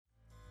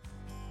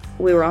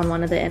we were on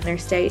one of the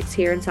interstates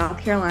here in South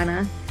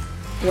Carolina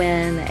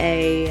when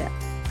a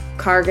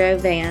cargo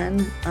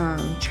van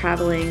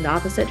traveling the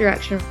opposite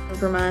direction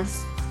from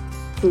us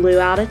blew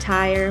out a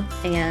tire,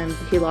 and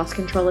he lost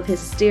control of his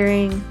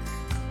steering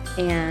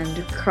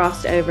and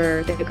crossed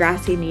over the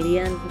grassy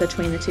median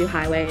between the two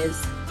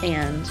highways,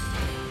 and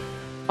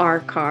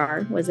our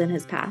car was in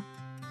his path.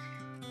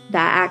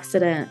 That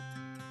accident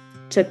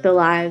took the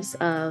lives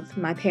of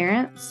my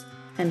parents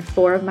and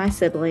 4 of my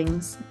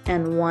siblings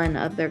and 1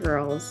 of the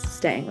girls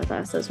staying with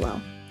us as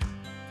well.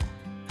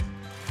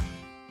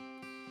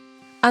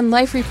 On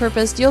Life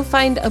Repurposed, you'll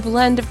find a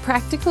blend of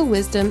practical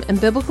wisdom and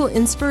biblical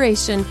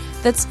inspiration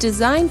that's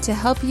designed to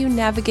help you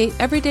navigate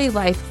everyday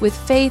life with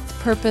faith,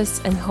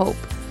 purpose, and hope.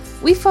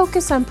 We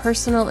focus on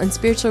personal and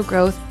spiritual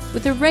growth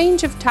with a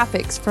range of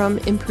topics from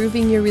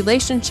improving your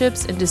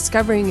relationships and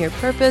discovering your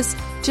purpose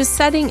to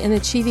setting and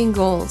achieving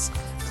goals,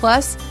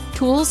 plus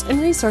tools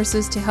and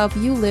resources to help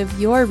you live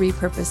your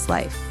repurposed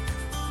life.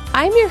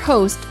 I'm your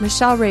host,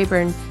 Michelle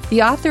Rayburn,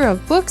 the author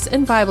of books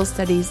and Bible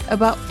studies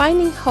about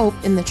finding hope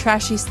in the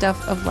trashy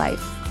stuff of life.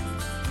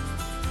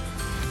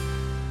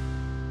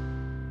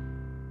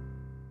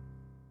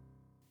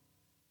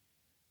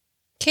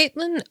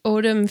 Kaitlyn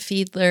Odom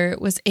Fiedler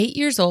was 8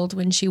 years old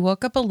when she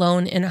woke up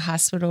alone in a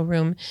hospital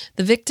room,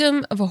 the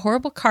victim of a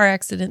horrible car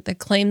accident that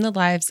claimed the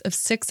lives of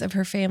 6 of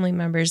her family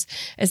members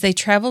as they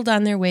traveled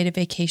on their way to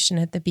vacation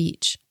at the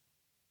beach.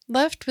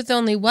 Left with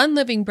only 1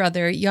 living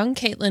brother, young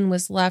Kaitlyn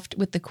was left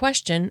with the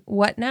question,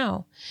 what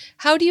now?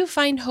 How do you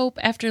find hope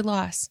after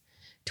loss?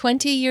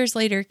 20 years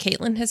later,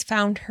 Kaitlyn has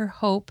found her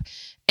hope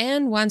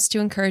and wants to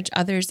encourage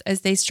others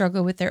as they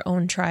struggle with their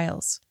own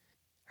trials.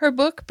 Her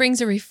book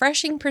brings a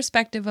refreshing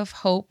perspective of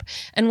hope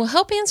and will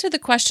help answer the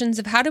questions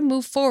of how to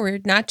move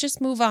forward, not just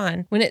move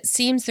on, when it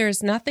seems there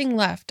is nothing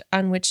left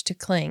on which to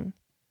cling.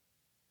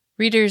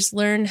 Readers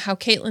learn how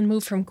Kaitlyn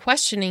moved from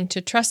questioning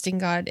to trusting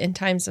God in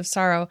times of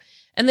sorrow,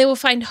 and they will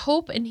find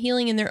hope and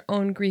healing in their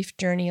own grief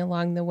journey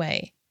along the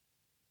way.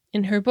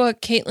 In her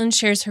book, Kaitlyn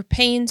shares her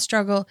pain,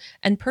 struggle,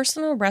 and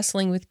personal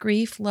wrestling with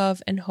grief,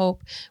 love, and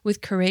hope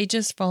with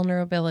courageous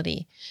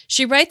vulnerability.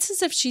 She writes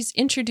as if she's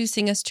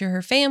introducing us to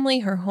her family,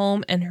 her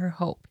home, and her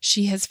hope.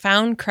 She has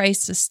found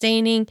Christ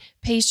sustaining,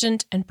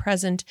 patient, and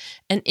present,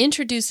 and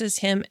introduces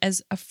him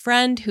as a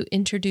friend who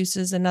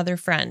introduces another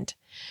friend.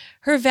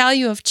 Her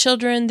value of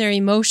children, their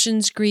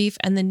emotions, grief,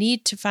 and the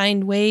need to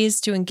find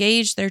ways to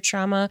engage their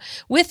trauma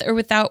with or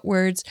without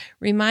words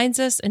reminds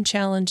us and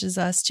challenges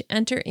us to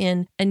enter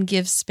in and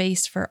give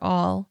space for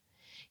all.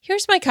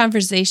 Here's my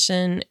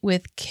conversation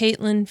with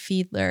Kaitlyn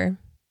Fiedler.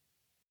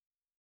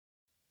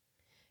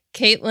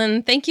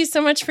 Kaitlyn, thank you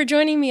so much for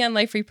joining me on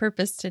Life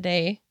Repurposed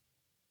today.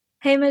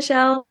 Hey,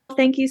 Michelle.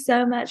 Thank you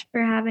so much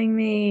for having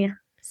me.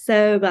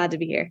 So glad to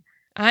be here.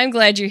 I'm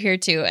glad you're here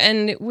too.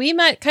 And we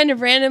met kind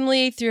of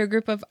randomly through a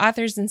group of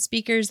authors and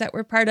speakers that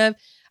we're part of.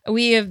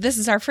 This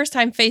is our first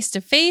time face to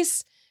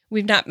face.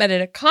 We've not met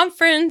at a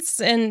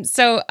conference. And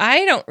so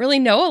I don't really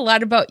know a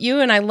lot about you.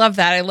 And I love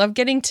that. I love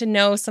getting to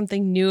know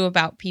something new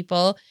about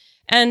people.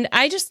 And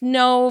I just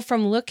know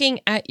from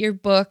looking at your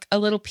book, a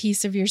little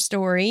piece of your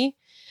story.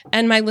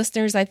 And my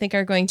listeners, I think,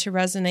 are going to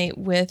resonate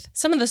with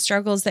some of the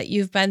struggles that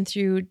you've been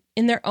through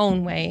in their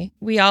own way.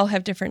 We all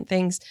have different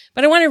things.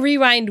 But I want to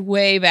rewind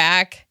way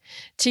back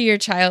to your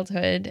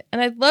childhood.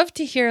 And I'd love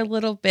to hear a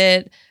little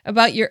bit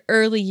about your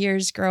early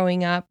years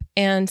growing up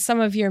and some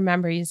of your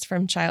memories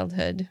from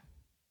childhood.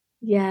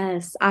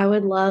 Yes, I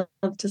would love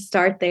to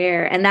start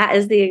there. And that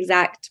is the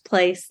exact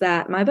place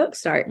that my book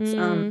starts,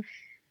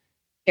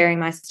 sharing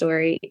my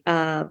story.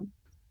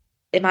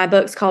 My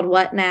book's called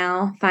What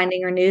Now?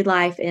 Finding Renewed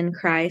Life in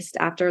Christ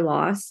After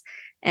Loss.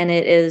 And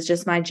it is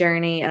just my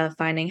journey of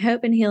finding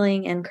hope and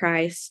healing in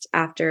Christ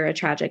after a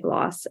tragic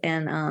loss.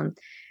 And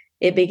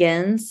it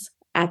begins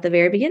at the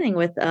very beginning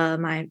with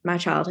my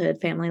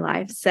childhood family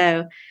life.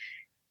 So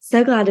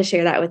glad to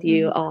share that with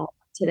you all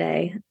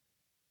today.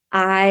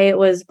 I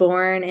was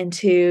born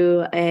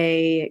into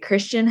a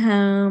Christian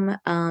home.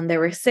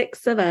 There were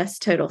 6 of us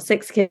total,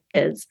 6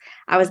 kids.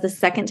 I was the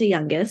second to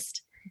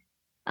youngest.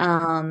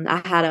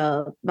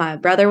 My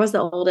brother was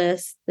the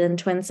oldest, then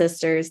twin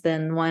sisters,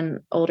 then one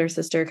older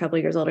sister, a couple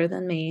years older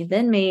than me,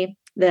 then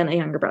a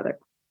younger brother.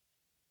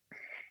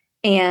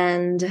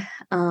 And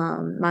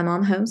my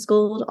mom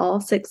homeschooled all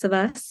 6 of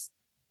us.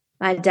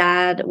 My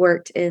dad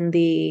worked in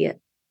the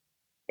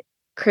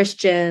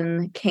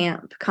Christian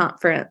camp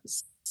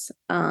conference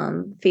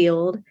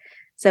field.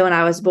 So when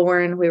I was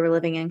born, we were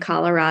living in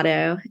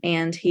Colorado,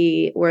 and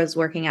he was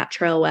working at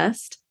Trail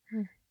West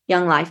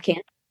Young Life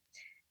Camp.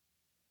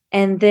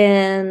 And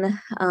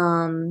then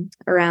when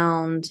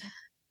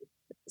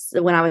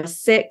I was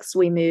 6,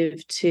 we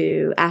moved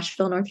to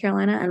Asheville, North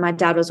Carolina, and my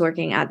dad was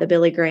working at the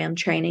Billy Graham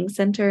Training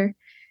Center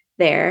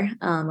there,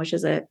 which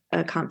is a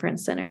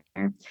conference center.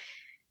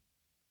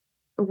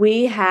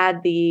 We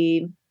had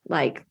the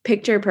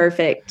picture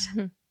perfect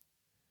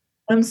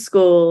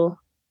homeschool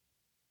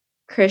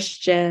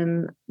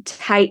Christian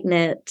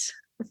tight-knit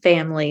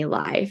family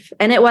life.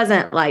 And it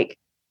wasn't like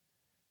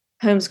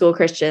homeschool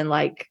Christian,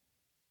 like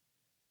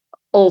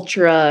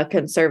ultra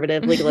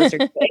conservative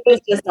legalistic. It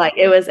was just like,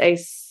 it was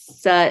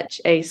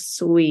such a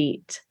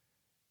sweet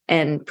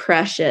and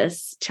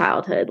precious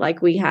childhood.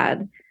 Like we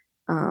had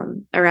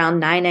around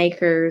 9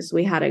 acres.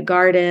 We had a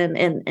garden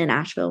in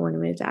Asheville when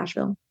we moved to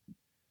Asheville.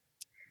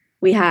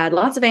 We had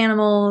lots of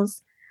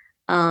animals.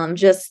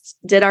 Just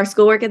did our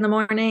schoolwork in the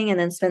morning and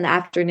then spend the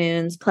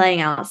afternoons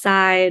playing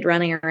outside,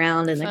 running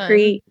around in the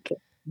creek.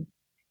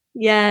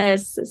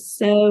 Yes,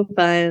 so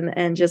fun.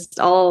 And just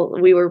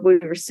we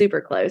were super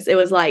close. It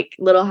was like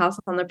Little House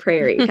on the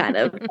Prairie kind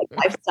of like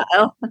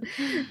lifestyle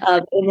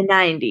in the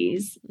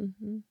 90s.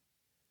 Mm-hmm.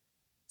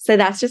 So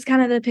that's just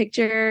kind of the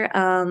picture.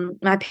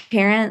 My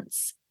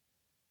parents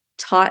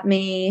taught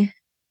me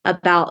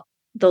about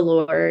the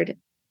Lord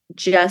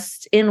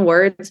just in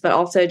words, but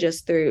also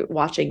just through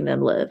watching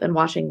them live and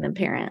watching them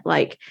parent.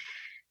 Like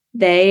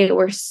they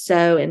were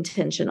so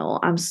intentional.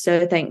 I'm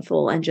so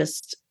thankful, and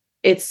just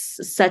it's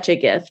such a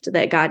gift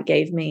that God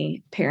gave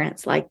me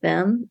parents like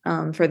them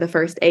for the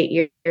first 8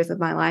 years of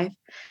my life,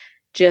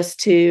 just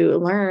to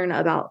learn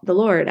about the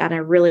Lord at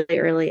a really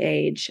early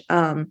age.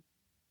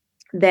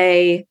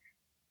 They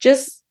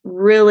just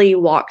really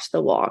walked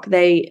the walk.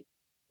 They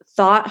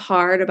thought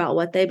hard about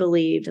what they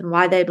believed and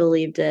why they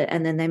believed it,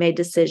 and then they made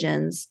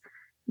decisions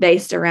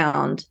based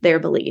around their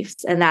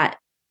beliefs. And that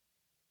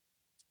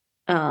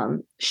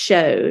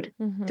showed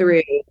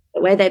through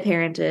the way they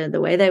parented,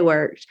 the way they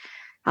worked,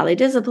 how they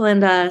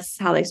disciplined us,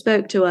 how they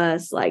spoke to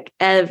us, like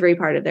every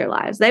part of their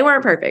lives. They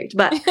weren't perfect,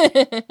 but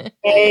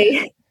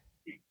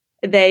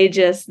they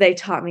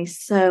taught me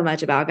so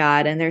much about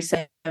God. And there's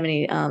so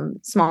many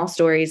small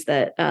stories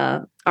that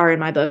are in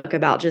my book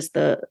about just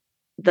the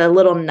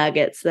little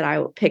nuggets that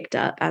I picked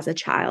up as a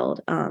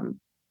child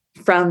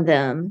from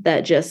them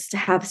that just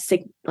have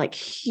like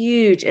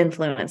huge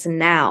influence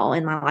now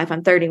in my life.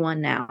 I'm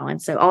 31 now.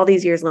 And so all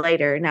these years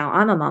later, now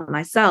I'm a mom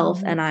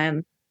myself, and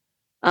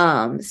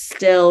I'm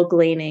still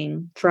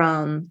gleaning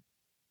from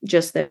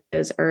just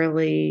those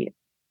early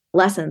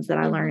lessons that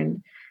I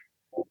learned.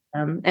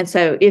 And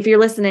so if you're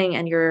listening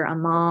and you're a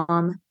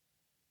mom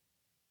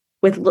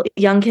with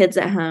young kids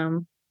at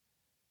home,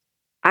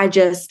 I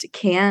just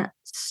can't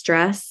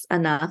stress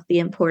enough the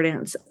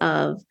importance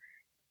of,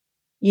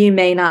 you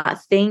may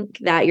not think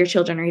that your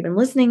children are even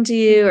listening to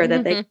you, or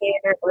that they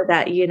care, or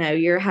that,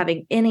 you're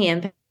having any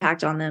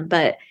impact on them.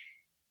 But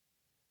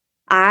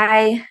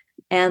I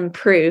am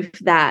proof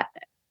that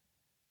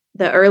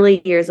the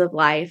early years of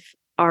life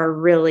are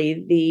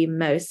really the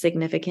most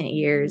significant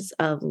years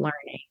of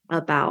learning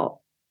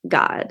about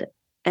God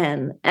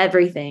and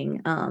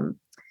everything.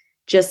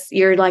 Just,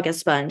 you're like a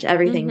sponge,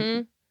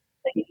 everything,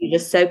 you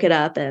just soak it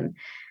up. And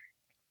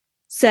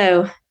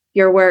so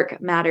your work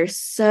matters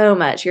so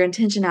much, your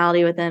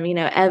intentionality with them,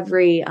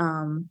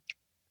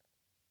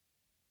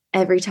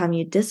 every time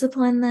you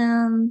discipline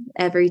them,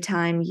 every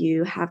time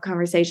you have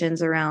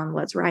conversations around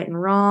what's right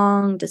and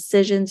wrong,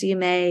 decisions you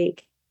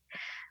make,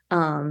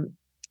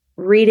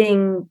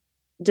 reading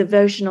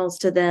devotionals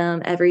to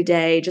them every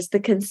day, just the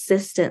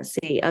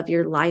consistency of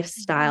your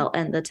lifestyle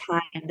and the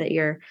time that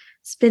you're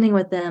spending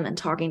with them and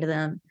talking to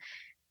them,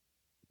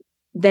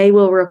 they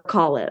will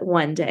recall it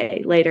one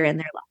day later in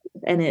their life.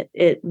 And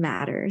it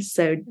matters.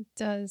 So it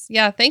does.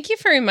 Yeah. Thank you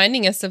for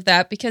reminding us of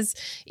that, because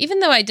even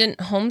though I didn't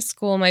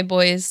homeschool my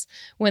boys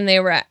when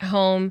they were at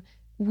home,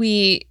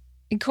 we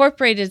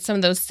incorporated some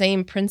of those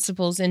same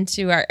principles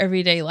into our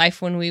everyday life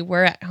when we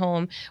were at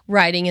home,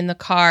 riding in the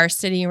car,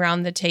 sitting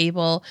around the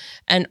table,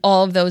 and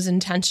all of those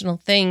intentional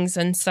things.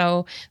 And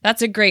so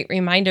that's a great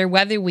reminder,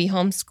 whether we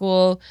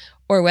homeschool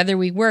or whether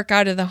we work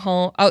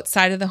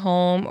outside of the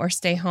home, or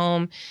stay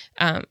home,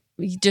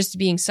 just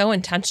being so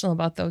intentional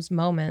about those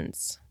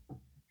moments.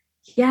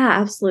 Yeah,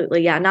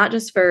 absolutely. Yeah. Not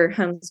just for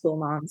homeschool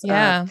moms.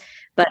 Yeah.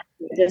 But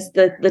just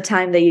the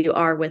time that you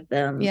are with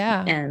them.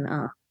 Yeah.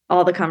 And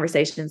all the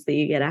conversations that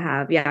you get to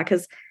have. Yeah.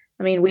 Because,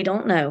 we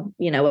don't know,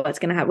 what's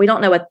going to happen. We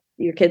don't know what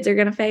your kids are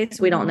going to face.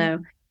 We don't know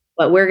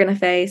what we're going to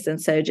face. And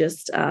so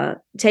just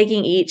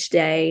taking each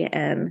day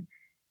and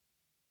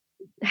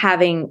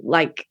having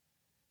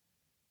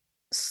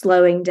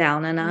slowing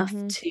down enough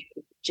to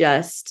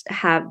just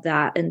have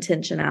that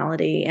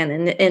intentionality and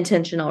an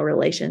intentional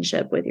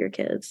relationship with your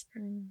kids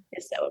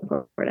is so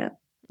important.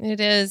 It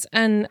is.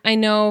 And I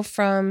know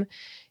from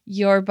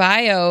your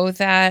bio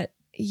that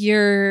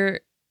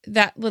you're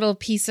that little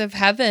piece of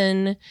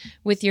heaven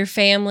with your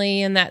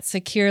family, and that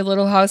secure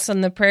little house on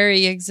the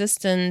prairie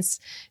existence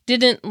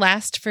didn't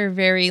last for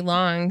very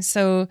long.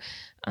 So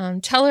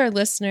tell our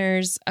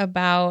listeners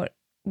about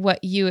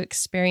what you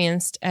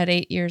experienced at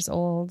 8 years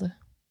old.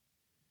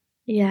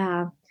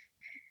 Yeah.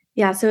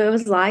 Yeah, so it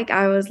was like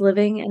I was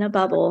living in a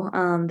bubble.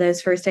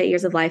 Those first 8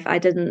 years of life, I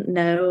didn't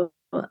know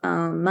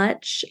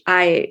much.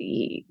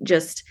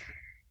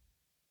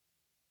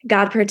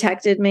 God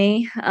protected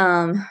me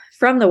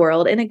from the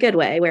world in a good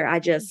way, where I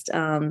just,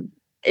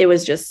 it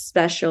was just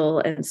special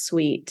and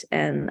sweet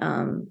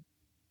and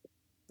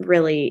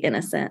really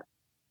innocent.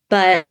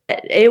 But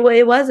it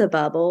was a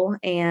bubble,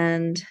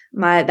 and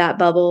that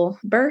bubble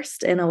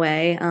burst in a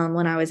way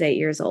when I was 8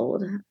 years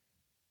old.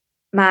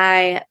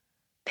 My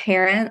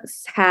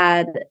parents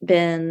had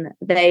been,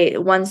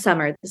 one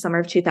summer, the summer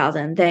of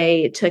 2000,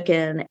 they took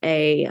in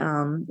a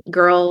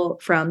girl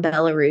from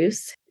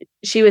Belarus.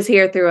 She was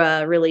here through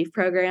a relief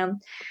program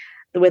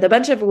with a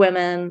bunch of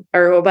women,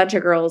 or a bunch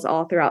of girls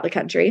all throughout the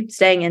country,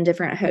 staying in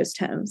different host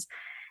homes.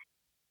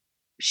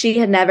 She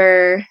had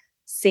never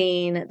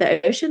seen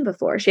the ocean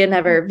before. She had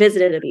never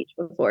visited a beach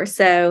before.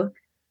 So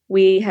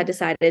we had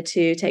decided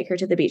to take her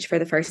to the beach for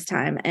the first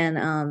time.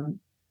 And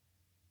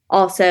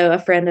also a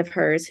friend of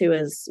hers who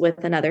was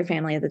with another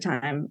family at the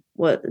time,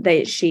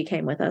 she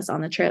came with us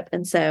on the trip.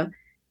 And so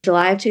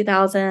July of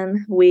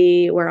 2000,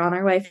 we were on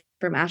our way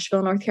from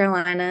Asheville, North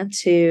Carolina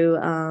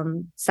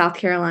to South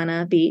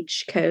Carolina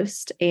beach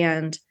coast.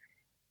 And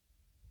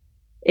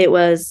it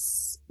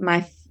was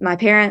my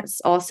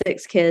parents, all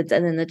 6 kids,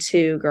 and then the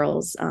 2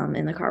 girls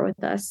in the car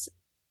with us.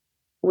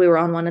 We were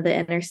on one of the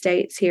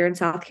interstates here in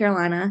South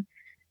Carolina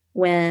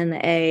when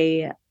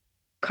a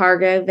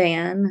cargo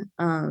van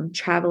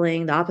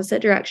traveling the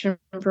opposite direction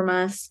from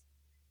us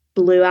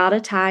blew out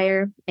a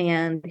tire,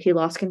 and he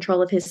lost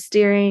control of his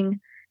steering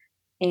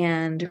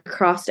and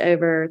crossed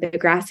over the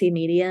grassy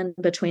median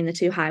between the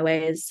 2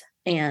 highways,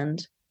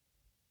 and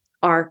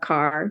our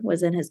car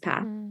was in his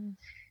path.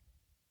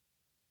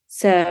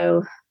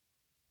 So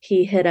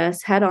he hit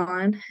us head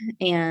on,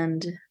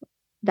 and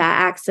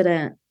that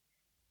accident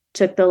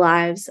took the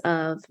lives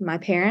of my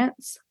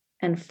parents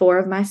and 4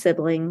 of my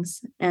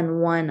siblings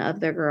and 1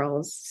 of the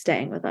girls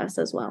staying with us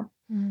as well.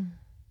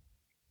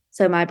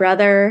 So my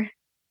brother,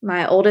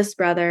 my oldest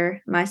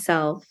brother,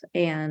 myself,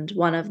 and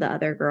 1 of the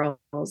other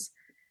girls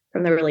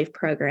from the relief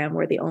program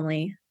were the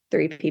only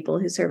 3 people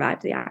who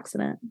survived the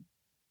accident.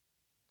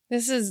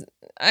 This is,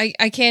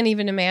 I can't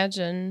even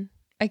imagine.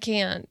 I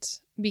can't,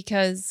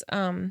 because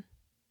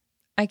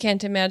I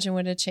can't imagine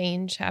what a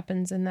change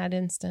happens in that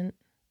instant.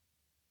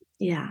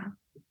 Yeah.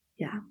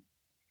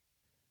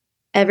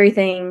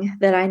 Everything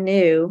that I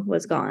knew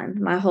was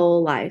gone. My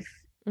whole life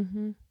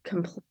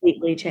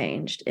completely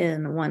changed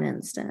in one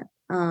instant.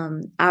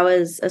 I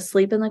was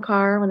asleep in the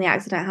car when the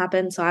accident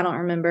happened, so I don't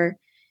remember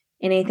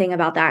anything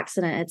about the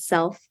accident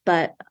itself,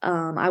 but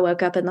I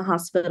woke up in the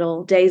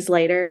hospital days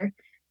later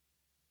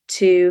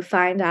to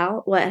find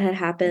out what had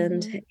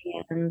happened,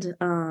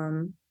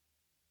 and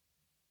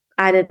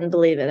I didn't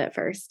believe it at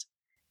first.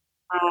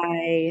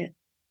 I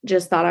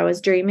just thought I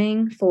was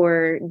dreaming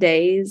for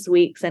days,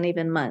 weeks, and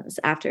even months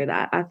after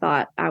that. I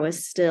thought I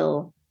was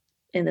still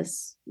in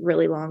this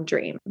really long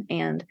dream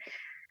and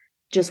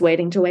just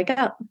waiting to wake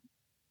up.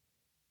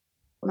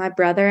 My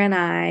brother and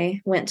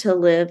I went to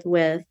live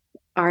with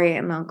our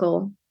aunt and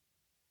uncle,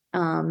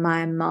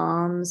 my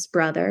mom's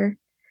brother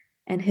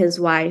and his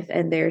wife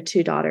and their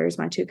 2 daughters,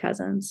 my 2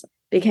 cousins,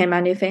 became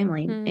my new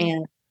family.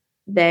 And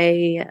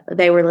they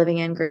were living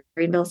in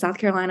Greenville, South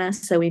Carolina.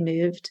 So we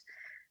moved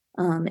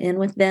in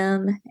with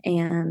them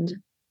and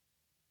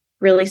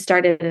really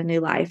started a new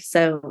life.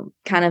 So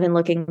kind of in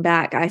looking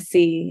back, I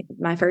see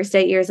my first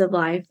 8 years of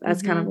life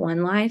as kind of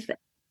one life.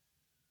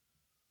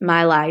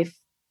 My life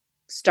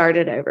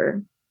started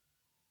over.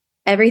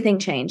 Everything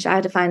changed. I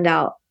had to find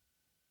out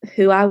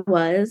who I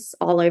was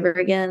all over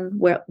again,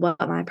 what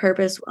my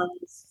purpose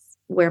was,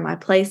 where my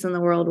place in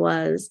the world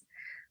was.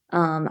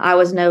 I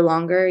was no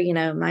longer,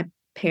 my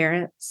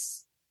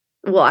parents.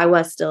 Well, I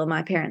was still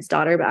my parents'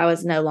 daughter, but I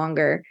was no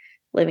longer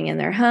living in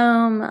their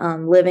home,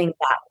 living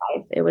that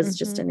life. It was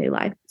just a new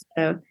life.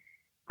 So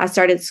I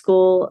started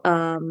school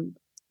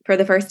for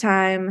the first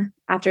time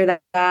after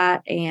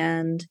that,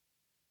 and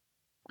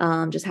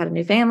just had a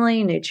new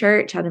family, new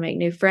church, had to make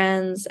new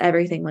friends.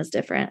 Everything was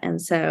different. And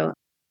so,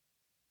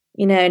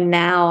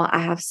 now I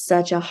have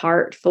such a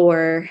heart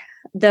for,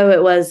 though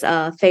it was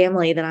a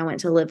family that I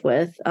went to live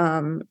with,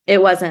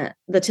 it wasn't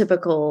the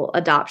typical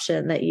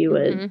adoption that you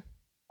would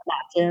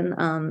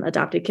imagine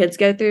adopted kids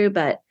go through,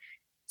 but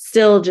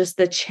still just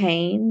the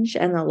change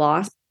and the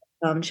loss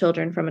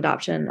children from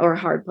adoption or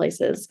hard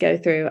places go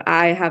through.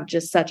 I have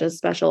just such a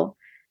special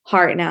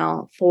heart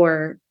now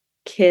for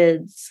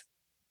kids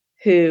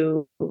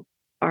who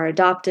are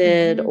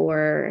adopted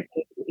or,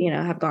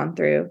 have gone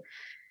through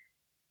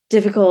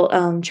difficult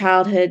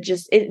childhood,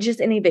 just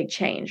any big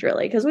change,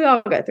 really, because we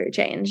all go through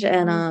change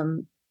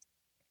and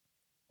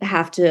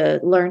have to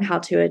learn how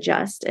to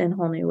adjust in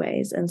whole new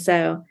ways. And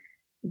so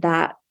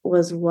that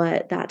was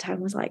what that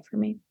time was like for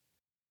me.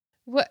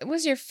 What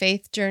was your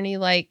faith journey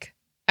like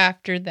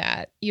after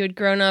that? You had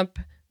grown up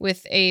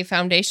with a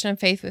foundation of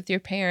faith with your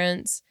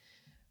parents.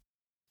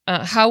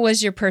 How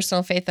was your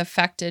personal faith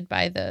affected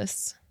by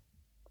this?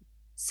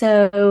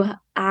 So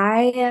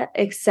I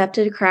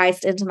accepted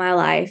Christ into my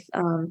life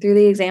through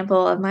the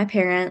example of my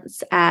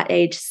parents at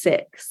age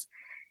 6.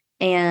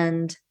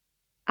 And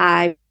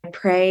I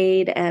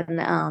prayed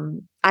and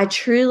I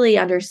truly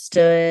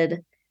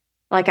understood,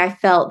 like I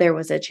felt there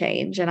was a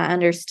change, and I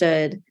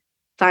understood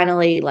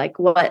finally like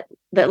what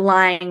that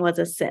lying was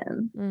a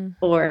sin,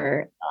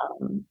 or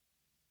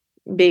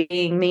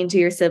being mean to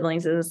your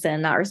siblings is a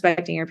sin, not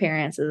respecting your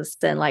parents is a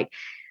sin. Like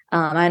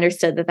I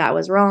understood that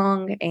was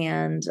wrong,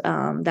 and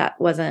that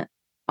wasn't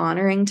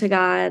honoring to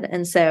God.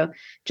 And so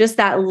just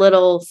that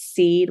little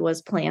seed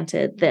was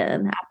planted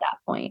then at that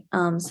point.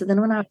 So then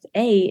when I was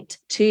 8,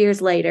 2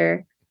 years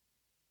later,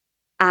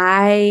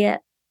 I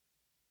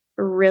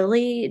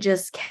really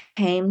just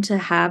came to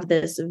have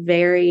this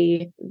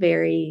very,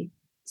 very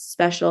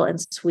special and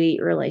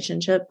sweet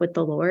relationship with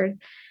the Lord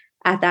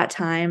at that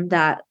time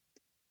that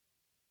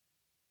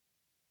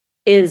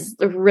is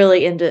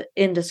really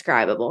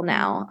indescribable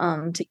now,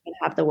 to even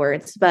have the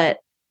words. But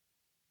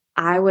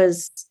I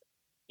was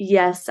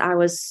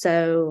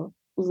so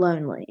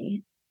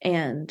lonely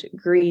and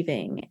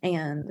grieving,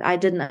 and I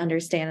didn't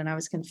understand, and I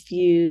was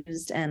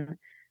confused, and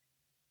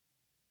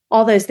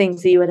all those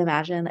things that you would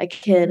imagine a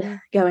kid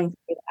going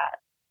through that,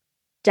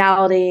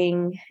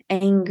 doubting,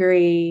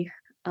 angry,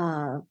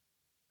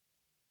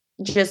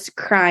 just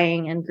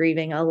crying and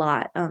grieving a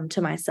lot,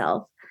 to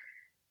myself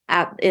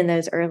in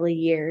those early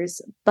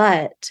years.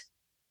 But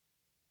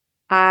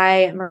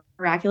I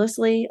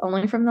miraculously,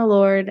 only from the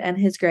Lord and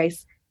his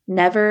grace,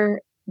 never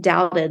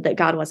doubted that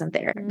God wasn't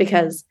there,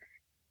 because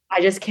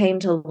I just came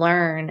to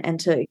learn and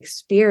to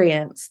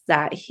experience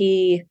that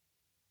he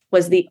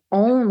was the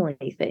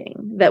only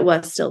thing that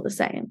was still the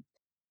same.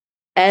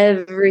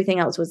 Everything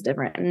else was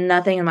different.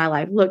 Nothing in my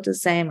life looked the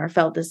same or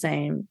felt the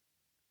same.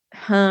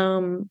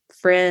 Home,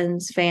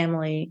 friends,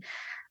 family,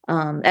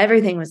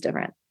 everything was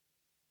different.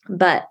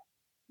 But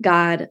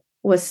God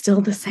was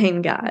still the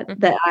same God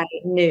that I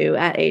knew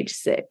at age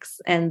 6,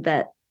 and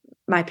that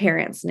my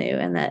parents knew,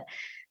 and that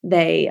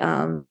they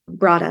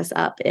brought us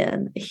up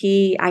in.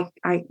 I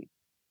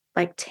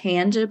like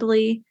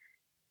tangibly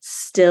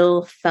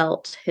still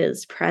felt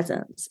his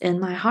presence in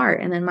my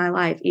heart and in my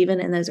life, even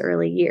in those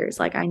early years.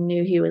 Like I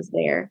knew he was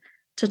there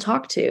to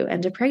talk to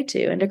and to pray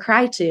to and to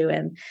cry to,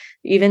 and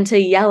even to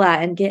yell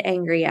at and get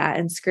angry at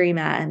and scream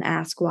at and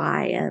ask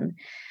why. And,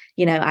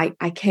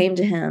 I came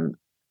to him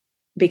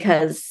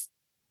because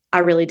I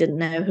really didn't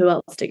know who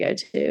else to go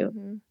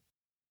to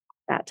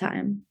that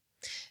time.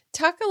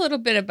 Talk a little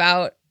bit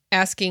about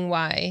asking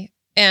why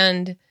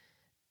and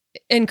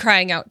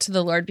crying out to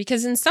the Lord,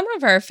 because in some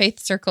of our faith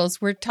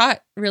circles, we're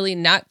taught really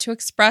not to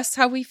express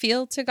how we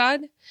feel to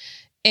God.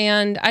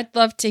 And I'd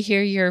love to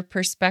hear your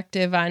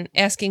perspective on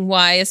asking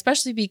why,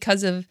 especially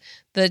because of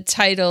the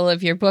title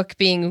of your book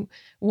being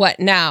What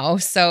Now?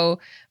 So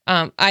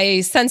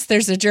I sense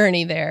there's a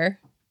journey there.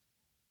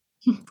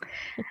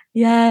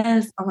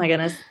 Yes. Oh my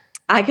goodness.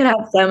 I could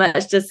have so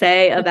much to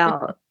say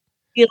about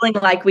feeling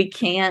like we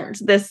can't.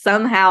 This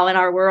somehow in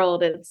our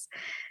world, it's,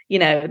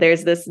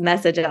 there's this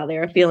message out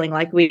there of feeling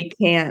like we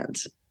can't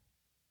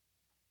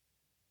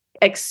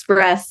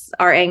express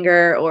our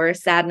anger or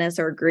sadness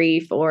or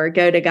grief or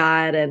go to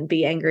God and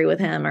be angry with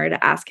him, or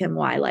to ask him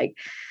why,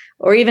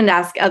 or even to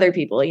ask other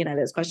people,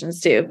 those questions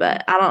too.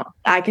 But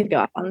I could go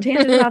off on a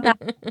tangent about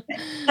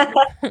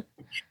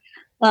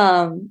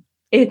that.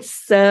 It's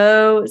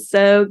so,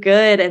 so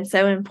good and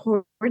so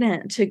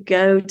important to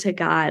go to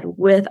God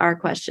with our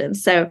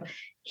questions. So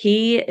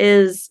he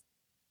is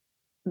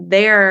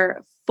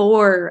there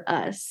for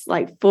us,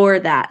 for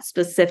that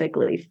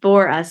specifically,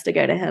 for us to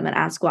go to him and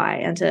ask why,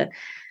 and to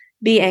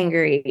be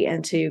angry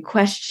and to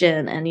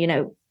question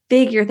and,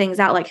 figure things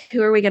out.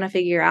 Who are we going to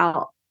figure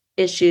out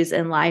issues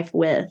in life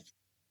with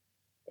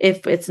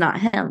if it's not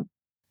him?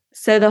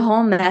 So the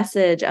whole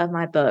message of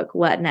my book,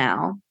 What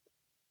Now,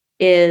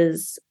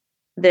 is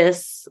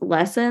this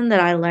lesson that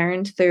I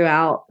learned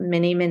throughout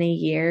many, many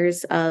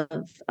years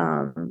of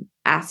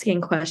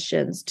asking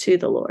questions to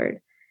the Lord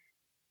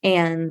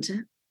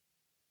and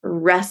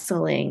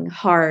wrestling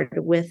hard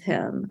with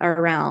him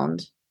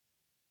around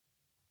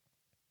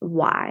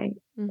why.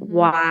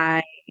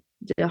 Why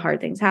do hard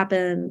things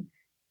happen?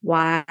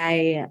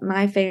 Why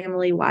my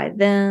family? Why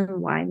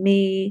them? Why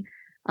me?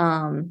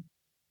 Not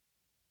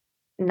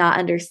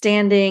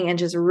understanding, and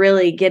just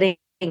really getting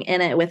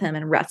in it with him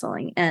and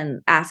wrestling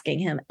and asking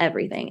him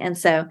everything. And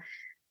so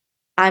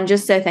I'm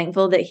just so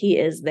thankful that he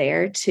is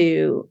there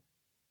to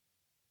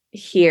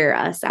hear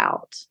us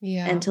out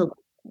and to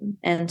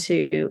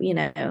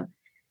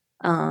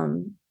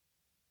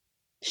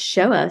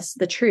show us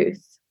the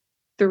truth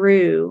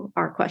through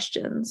our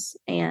questions.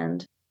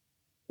 And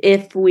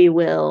if we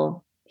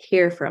will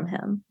hear from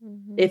him,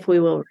 if we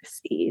will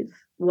receive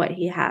what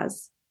he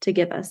has to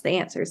give us, the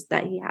answers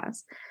that he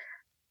has.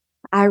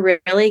 I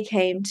really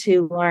came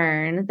to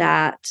learn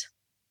that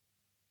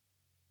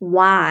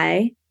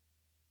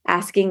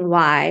asking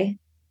why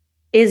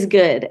is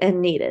good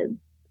and needed,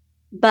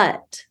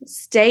 but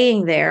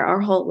staying there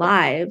our whole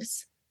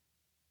lives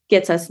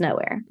gets us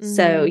nowhere.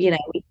 So,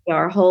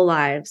 our whole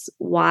lives,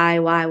 why?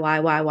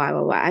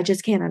 I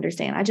just can't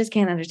understand. I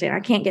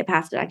can't get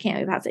past it. I can't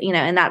move past it,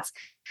 and that's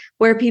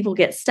where people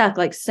get stuck.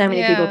 So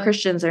many people,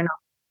 Christians are not,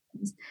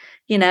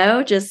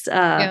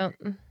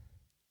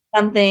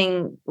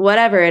 something,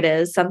 whatever it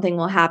is, something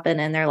will happen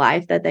in their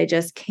life that they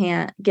just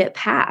can't get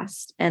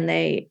past, and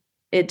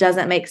it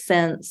doesn't make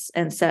sense.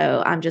 And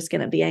so I'm just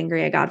going to be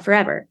angry at God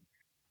forever.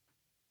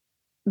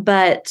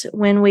 But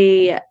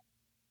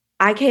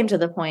I came to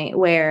the point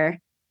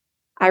where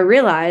I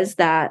realized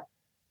that,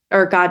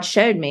 or God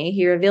showed me,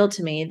 he revealed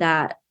to me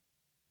that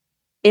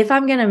if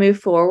I'm going to move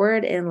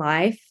forward in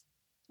life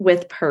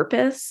with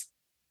purpose,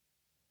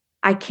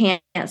 I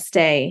can't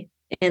stay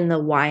in the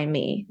why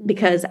me,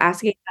 because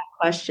asking that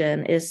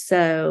question is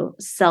so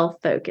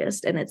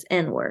self-focused and it's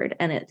inward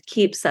and it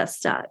keeps us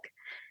stuck.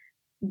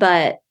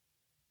 But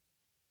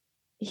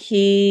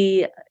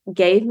he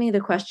gave me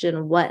the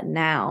question, what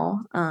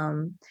now?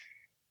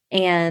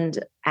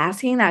 And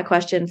asking that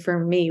question for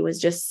me was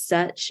just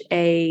such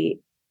a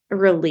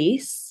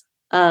release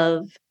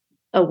of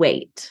a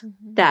weight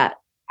that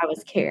I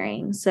was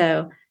carrying.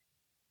 So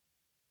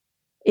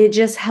it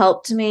just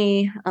helped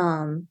me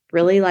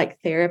really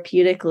like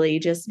therapeutically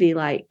just be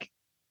like,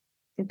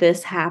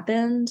 this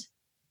happened,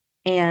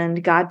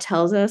 and God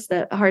tells us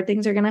that hard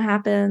things are going to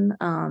happen.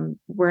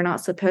 We're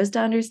not supposed to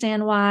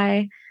understand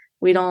why.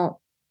 We're not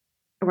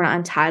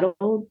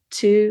entitled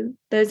to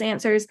those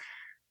answers,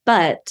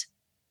 but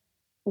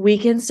we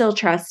can still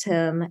trust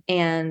him.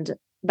 And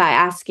by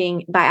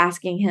asking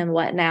him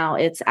what now,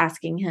 it's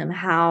asking him,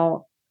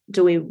 how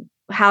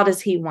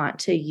does he want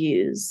to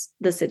use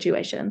the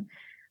situation,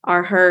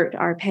 our hurt,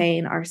 our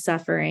pain, our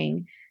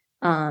suffering.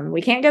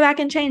 We can't go back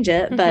and change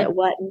it, but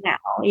what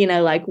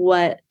now? Like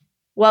what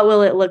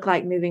will it look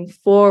like moving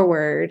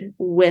forward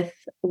with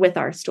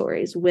our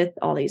stories, with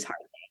all these hard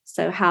things?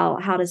 So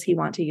how does he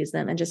want to use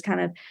them? And just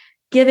kind of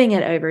giving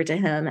it over to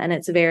him. And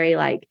it's very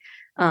like,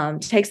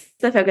 takes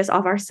the focus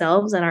off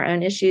ourselves and our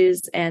own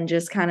issues, and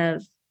just kind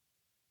of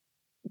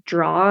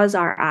draws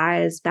our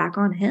eyes back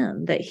on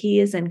him, that he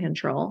is in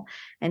control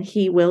and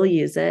he will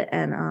use it.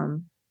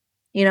 And,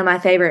 my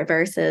favorite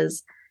verse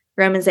is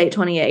Romans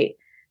 8:28.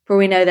 For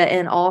we know that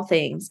in all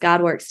things,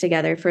 God works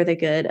together for the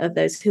good of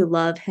those who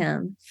love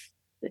him,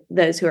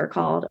 those who are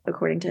called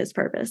according to his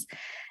purpose.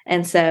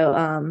 And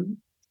so,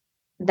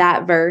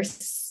 that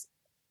verse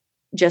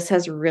just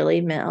has really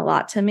meant a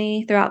lot to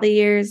me throughout the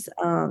years,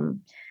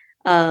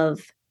 of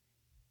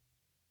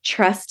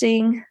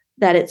trusting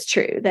that it's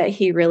true, that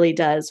he really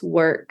does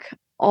work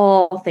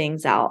all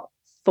things out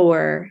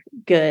for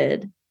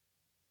good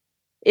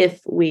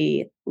if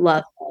we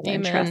love him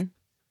and trust and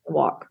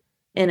walk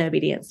in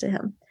obedience to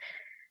him.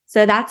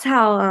 So that's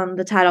how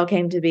the title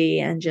came to be,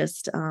 and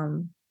just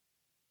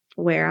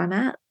where I'm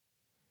at.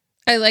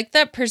 I like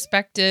that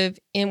perspective.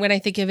 And when I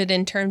think of it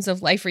in terms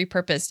of life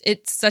repurposed,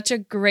 it's such a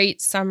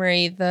great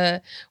summary,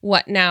 the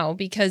what now,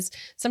 because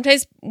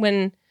sometimes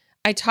when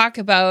I talk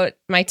about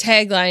my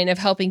tagline of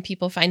helping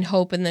people find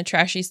hope in the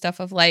trashy stuff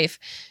of life,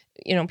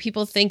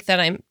 people think that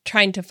I'm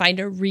trying to find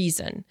a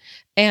reason.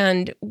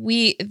 And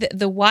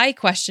the why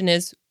question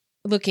is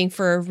looking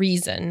for a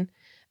reason.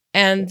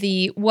 And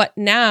the what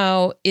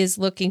now is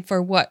looking for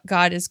what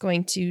God is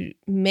going to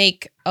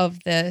make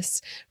of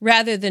this,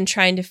 rather than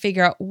trying to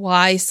figure out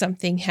why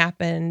something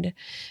happened.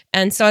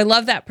 And so I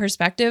love that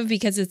perspective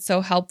because it's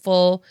so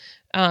helpful.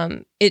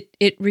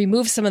 It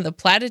removes some of the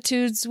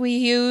platitudes we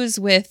use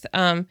with,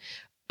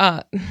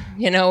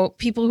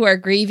 people who are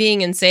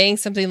grieving and saying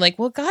something like,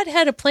 well, God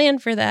had a plan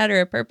for that or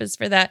a purpose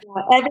for that.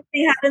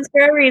 Everything happens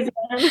for a reason.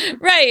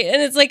 Right.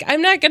 And it's like,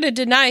 I'm not going to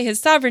deny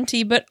his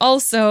sovereignty, but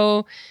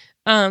also,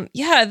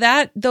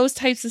 those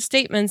types of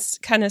statements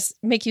kind of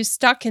make you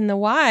stuck in the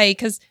why,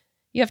 because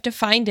you have to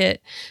find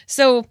it.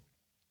 So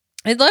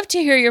I'd love to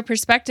hear your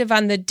perspective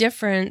on the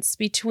difference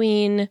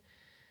between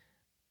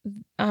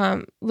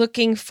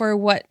looking for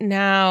what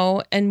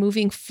now and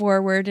moving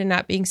forward and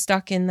not being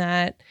stuck in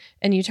that.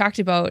 And you talked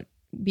about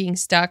being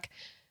stuck,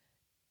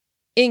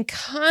 in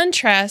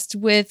contrast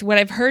with what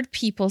I've heard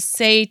people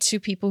say to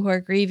people who are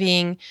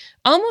grieving,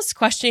 almost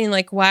questioning,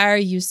 like, why are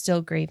you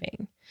still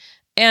grieving?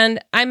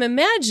 And I'm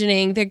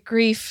imagining that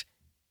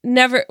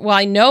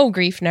I know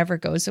grief never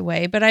goes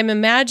away, but I'm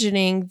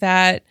imagining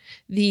that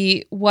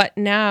the what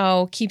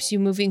now keeps you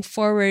moving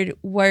forward,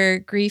 where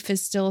grief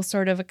is still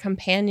sort of a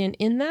companion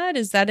in that.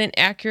 Is that an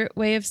accurate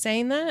way of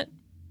saying that?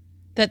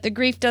 That the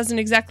grief doesn't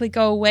exactly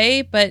go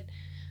away, but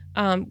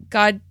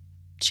God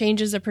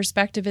changes a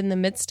perspective in the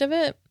midst of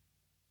it?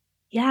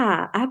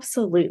 Yeah,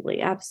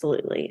 absolutely.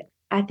 Absolutely.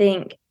 I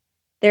think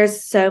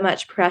there's so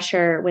much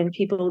pressure when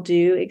people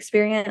do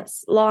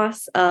experience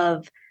loss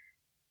of,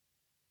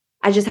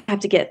 I just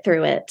have to get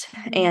through it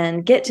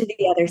and get to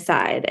the other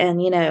side.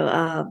 And,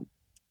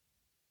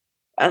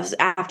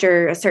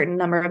 after a certain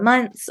number of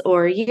months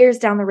or years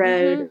down the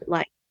road,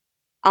 like,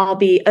 I'll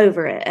be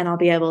over it and I'll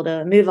be able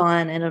to move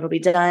on and it'll be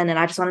done. And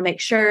I just want to make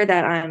sure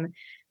that I'm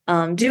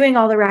doing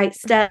all the right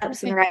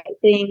steps and the right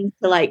things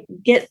to like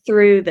get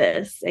through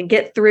this and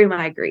get through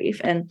my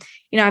grief. And,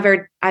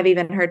 I've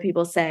even heard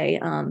people say,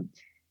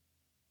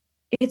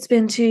 it's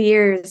been 2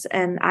 years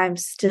and I'm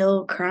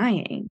still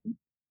crying.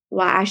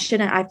 I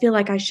feel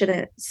like I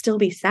shouldn't still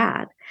be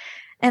sad.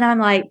 And I'm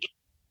like,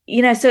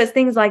 so it's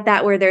things like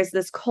that where there's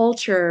this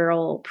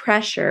cultural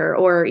pressure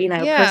or,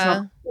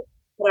 personal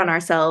put on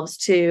ourselves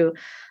to,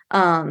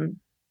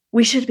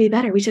 we should be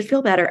better. We should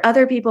feel better.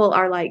 Other people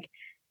are like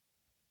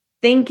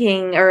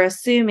thinking or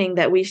assuming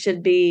that we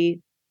should be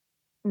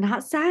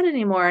not sad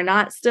anymore,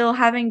 not still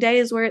having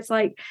days where it's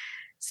like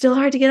still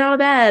hard to get out of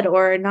bed,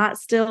 or not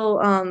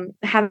still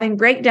having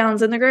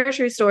breakdowns in the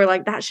grocery store.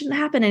 Like, that shouldn't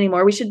happen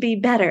anymore. We should be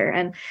better.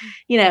 And,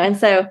 and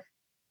so,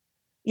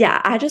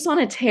 yeah, I just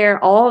want to tear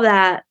all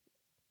that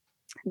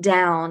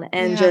down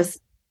and just,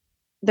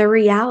 the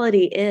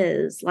reality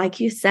is, like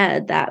you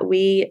said, that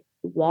we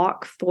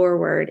walk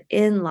forward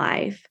in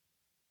life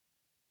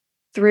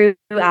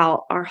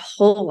throughout our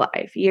whole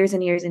life, years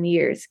and years and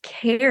years,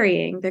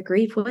 carrying the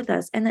grief with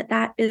us, and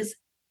that is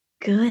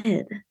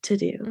good to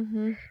do.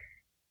 Mm-hmm.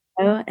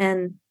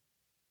 And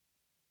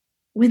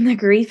when the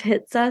grief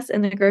hits us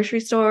in the grocery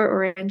store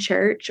or in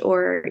church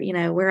or,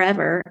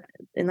 wherever,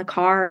 in the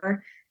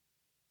car,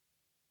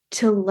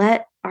 to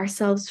let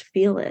ourselves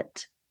feel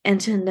it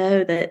and to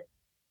know that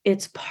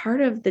it's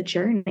part of the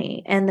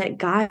journey and that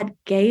God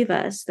gave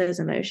us those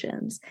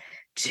emotions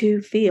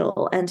to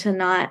feel, and to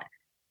not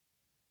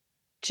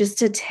just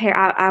to tear.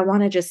 I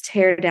want to just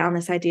tear down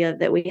this idea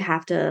that we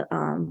have to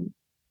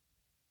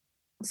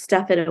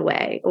stuff it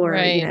away, or,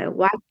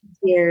 wipe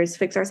tears,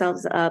 fix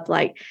ourselves up,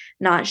 like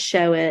not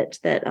show it,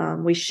 that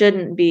we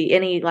shouldn't be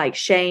any like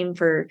shame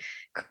for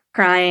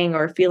crying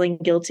or feeling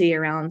guilty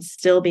around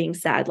still being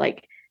sad.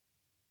 Like,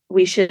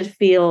 we should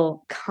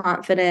feel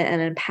confident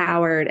and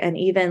empowered and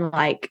even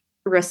like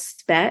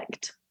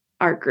respect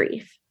our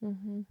grief.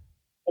 Mm-hmm.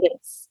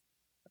 It's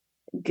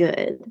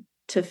good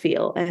to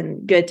feel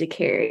and good to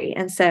carry.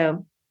 And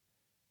so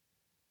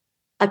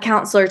a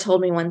counselor told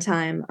me one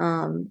time,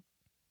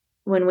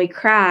 when we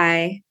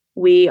cry,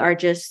 we are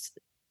just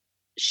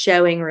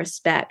showing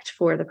respect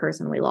for the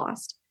person we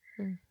lost.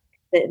 Mm.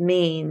 It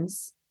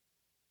means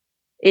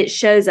it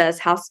shows us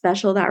how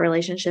special that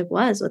relationship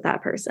was with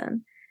that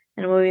person.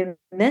 And when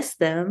we miss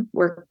them,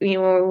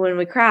 when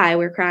we cry,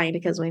 we're crying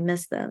because we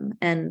miss them.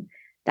 And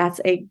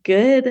that's a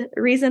good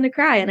reason to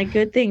cry and a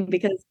good thing,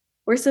 because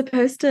we're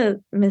supposed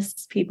to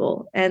miss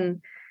people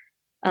and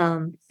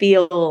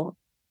feel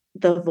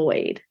the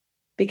void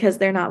because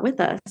they're not with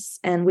us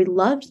and we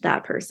loved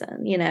that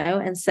person,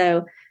 and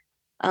so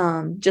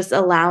just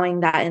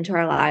allowing that into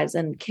our lives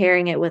and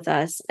carrying it with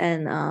us,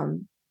 and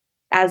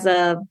as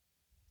I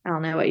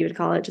don't know what you would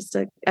call it, just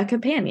a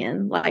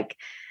companion, like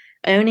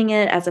owning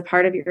it as a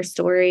part of your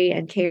story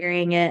and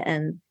carrying it.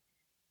 And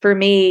for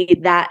me,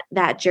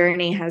 that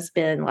journey has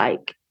been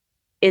like,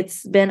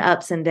 it's been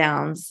ups and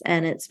downs,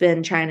 and it's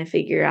been trying to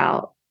figure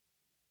out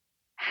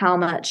how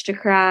much to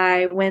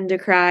cry, when to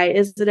cry,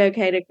 is it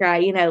okay to cry,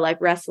 like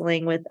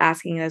wrestling with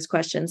asking those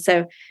questions.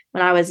 So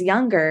when I was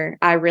younger,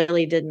 I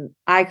really didn't.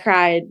 I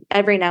cried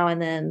every now and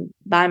then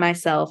by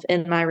myself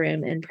in my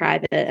room in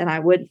private, and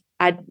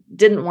I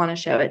didn't want to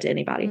show it to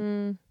anybody.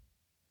 Mm.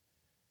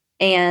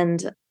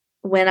 And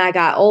when I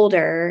got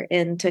older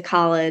into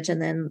college,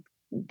 and then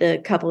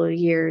the couple of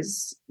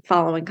years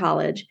following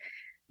college,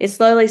 it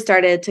slowly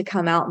started to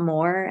come out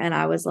more. And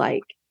I was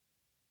like,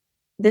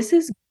 this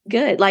is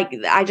good. Like,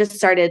 I just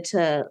started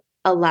to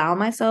allow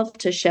myself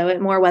to show it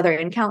more, whether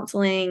in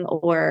counseling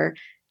or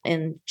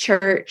in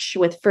church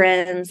with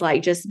friends,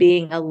 like just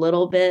being a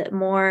little bit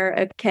more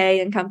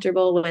okay and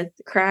comfortable with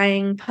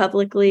crying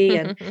publicly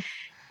and,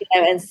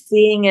 and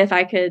seeing if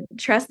I could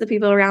trust the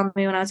people around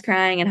me when I was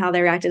crying and how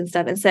they reacted and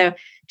stuff. And so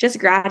just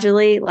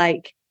gradually,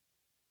 like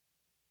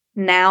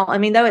now, I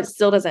mean, though it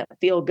still doesn't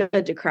feel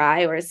good to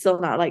cry, or it's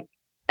still not like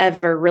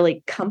ever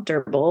really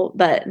comfortable,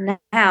 but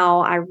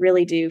now I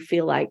really do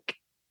feel like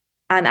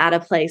I'm at a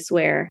place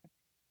where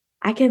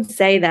I can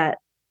say that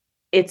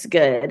it's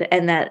good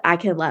and that I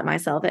can let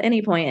myself at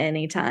any point, at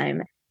any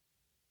time.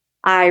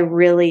 I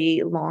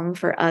really long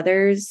for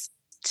others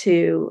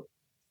to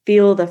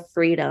feel the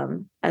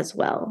freedom as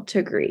well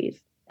to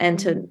grieve and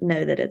to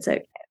know that it's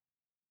okay.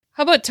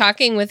 How about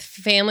talking with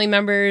family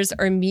members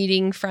or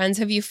meeting friends?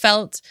 Have you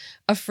felt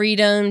a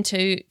freedom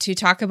to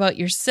talk about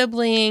your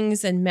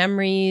siblings and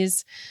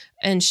memories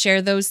and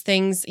share those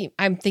things?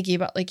 I'm thinking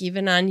about like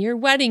even on your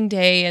wedding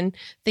day and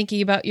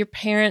thinking about your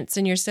parents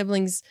and your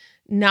siblings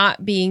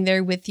not being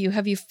there with you.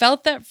 Have you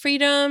felt that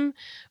freedom,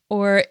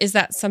 or is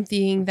that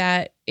something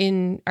that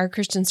in our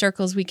Christian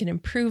circles we can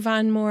improve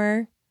on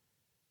more?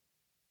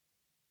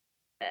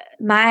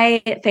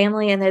 My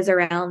family and those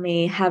around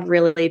me have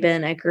really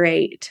been a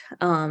great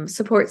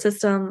support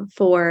system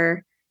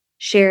for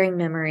sharing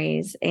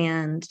memories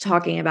and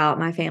talking about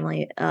my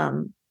family,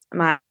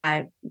 my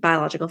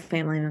biological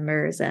family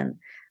members and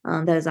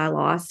those I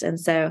lost. And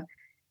so,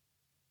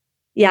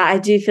 yeah, I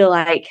do feel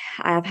like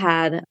I've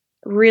had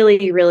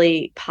really,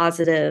 really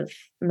positive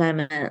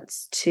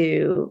moments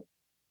to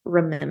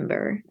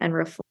remember and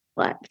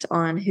reflect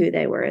on who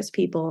they were as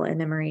people and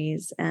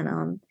memories.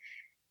 And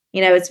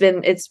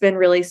it's been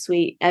really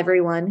sweet.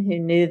 Everyone who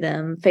knew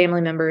them,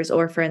 family members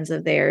or friends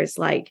of theirs,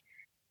 like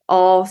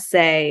all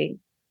say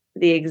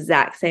the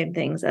exact same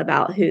things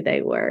about who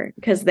they were,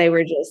 because they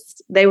were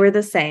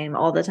the same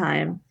all the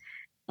time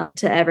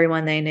to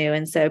everyone they knew.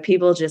 And so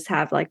people just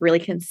have like really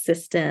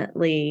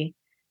consistently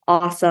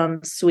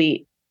awesome,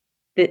 sweet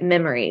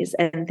memories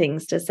and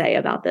things to say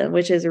about them,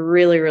 which is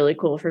really, really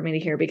cool for me to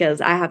hear,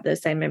 because I have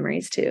those same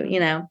memories too,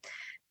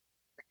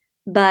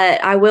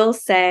 But I will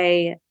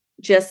say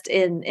just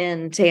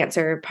in to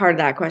answer part of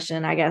that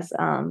question, I guess,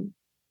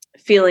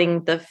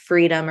 feeling the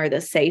freedom or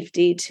the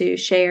safety to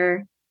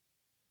share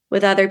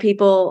with other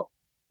people,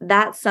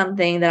 that's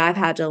something that I've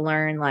had to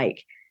learn.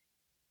 Like,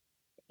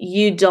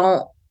 you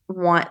don't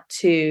want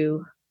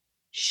to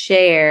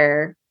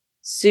share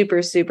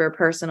super, super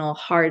personal,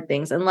 hard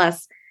things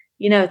unless,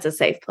 it's a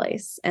safe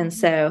place. And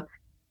so,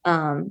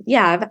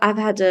 I've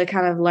had to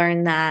kind of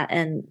learn that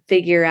and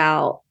figure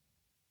out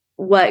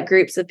what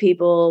groups of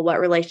people, what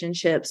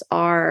relationships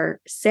are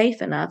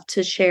safe enough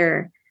to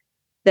share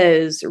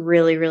those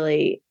really,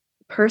 really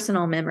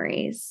personal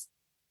memories.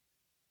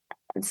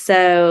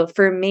 So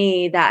for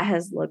me, that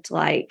has looked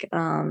like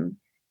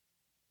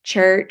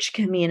church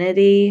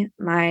community.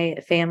 My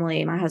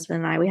family, my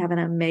husband and I, we have an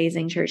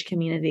amazing church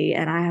community,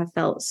 and I have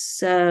felt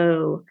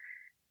so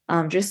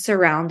just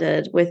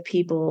surrounded with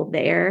people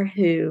there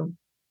who,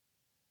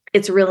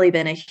 it's really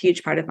been a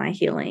huge part of my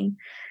healing,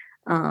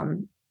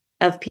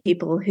 of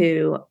people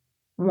who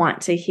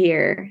want to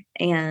hear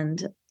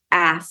and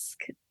ask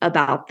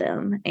about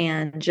them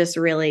and just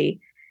really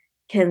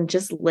can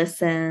just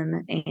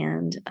listen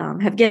and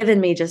have given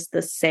me just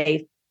the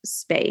safe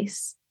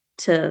space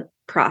to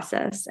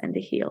process and to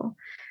heal.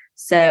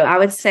 So I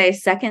would say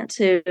second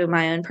to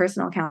my own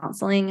personal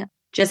counseling,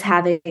 just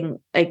having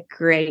a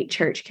great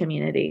church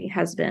community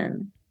has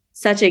been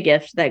such a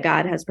gift that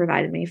God has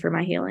provided me for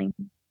my healing.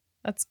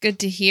 That's good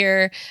to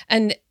hear.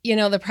 And,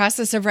 the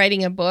process of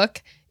writing a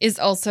book is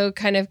also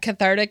kind of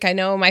cathartic. I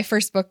know my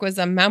first book was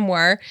a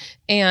memoir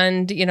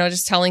and,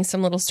 just telling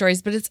some little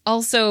stories, but it's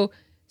also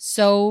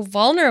so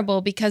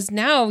vulnerable because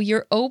now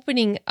you're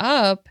opening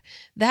up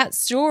that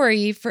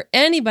story for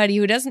anybody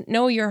who doesn't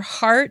know your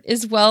heart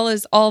as well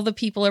as all the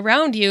people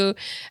around you.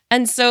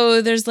 And so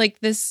there's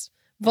like this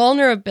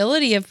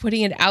vulnerability of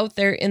putting it out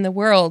there in the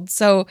world.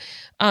 So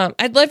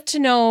I'd love to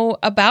know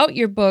about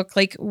your book,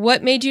 like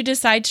what made you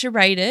decide to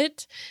write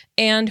it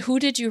and who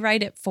did you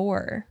write it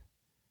for?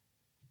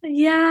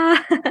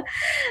 Yeah,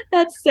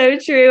 that's so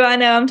true. I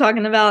know I'm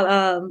talking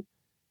about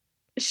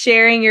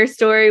sharing your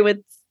story with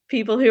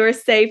people who are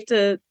safe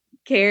to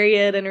carry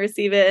it and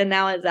receive it. And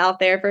now it's out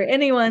there for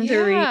anyone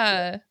to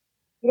read.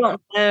 You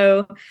don't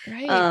know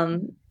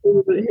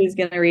who's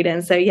going to read it.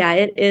 And so,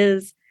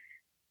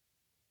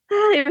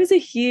 it was a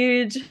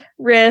huge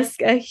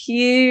risk, a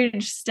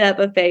huge step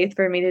of faith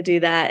for me to do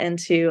that and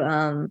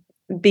to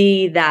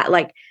be that.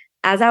 Like,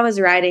 as I was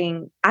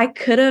writing, I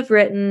could have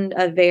written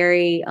a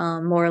very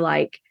more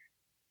like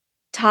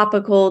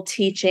topical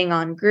teaching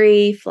on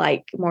grief,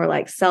 like more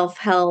like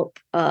self-help,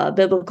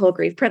 biblical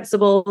grief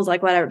principles,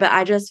 like whatever. But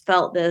I just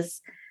felt this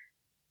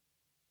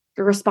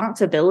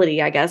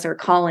responsibility, I guess, or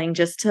calling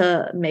just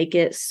to make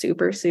it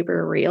super,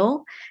 super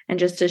real and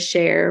just to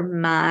share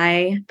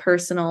my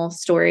personal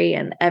story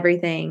and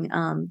everything,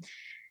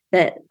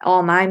 that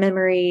all my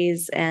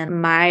memories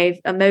and my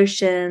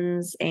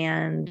emotions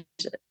and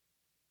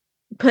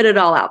put it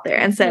all out there.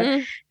 And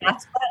so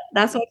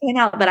that's what came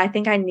out. But I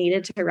think I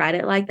needed to write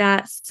it like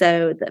that.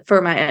 So that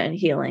for my own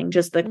healing,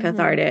 just the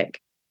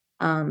cathartic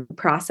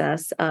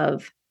process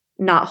of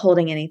not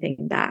holding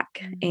anything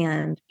back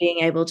and being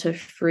able to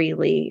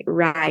freely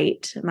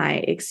write my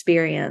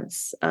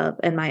experience of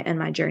and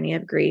my journey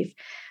of grief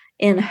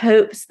in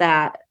hopes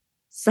that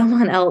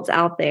someone else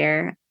out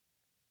there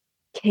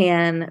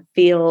can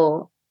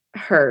feel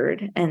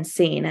heard and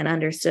seen and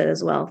understood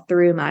as well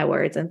through my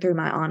words and through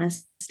my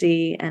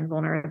honesty and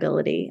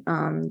vulnerability.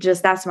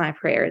 Just that's my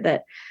prayer,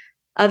 that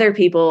other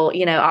people,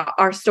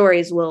 our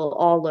stories will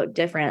all look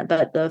different,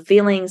 but the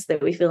feelings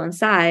that we feel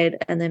inside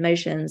and the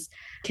emotions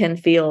can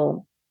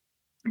feel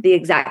the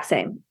exact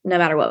same, no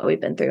matter what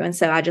we've been through. And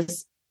so I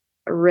just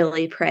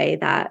really pray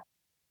that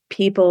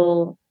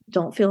people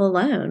don't feel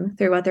alone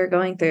through what they're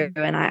going through.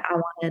 And I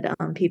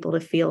wanted people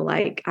to feel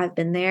like I've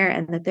been there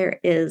and that there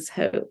is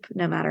hope,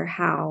 no matter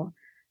how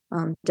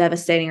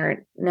devastating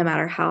or no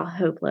matter how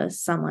hopeless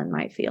someone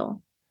might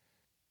feel.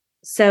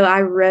 So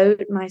I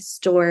wrote my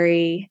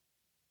story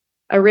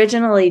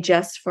originally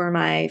just for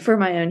my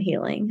own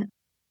healing,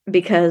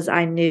 because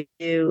I knew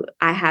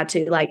I had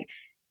to. Like,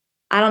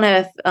 I don't know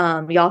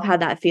if y'all have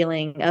had that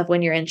feeling of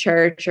when you're in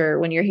church or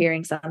when you're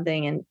hearing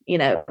something and,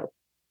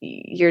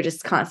 you're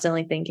just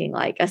constantly thinking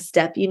like a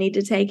step you need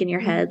to take in your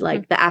head,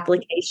 like the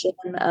application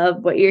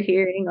of what you're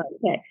hearing. Like,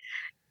 okay,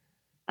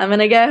 I'm going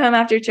to go home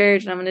after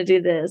church and I'm going to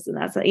do this. And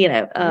that's,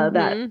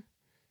 that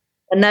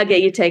a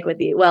nugget you take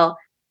with you. Well,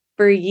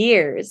 for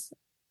years,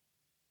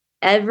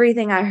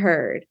 everything I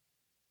heard,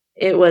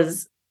 it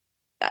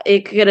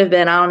could have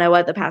been, I don't know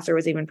what the pastor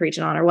was even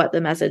preaching on or what the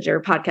message or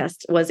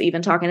podcast was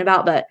even talking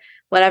about, but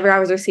whatever I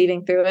was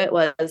receiving through it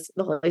was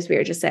the Holy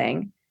Spirit just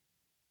saying,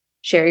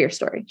 share your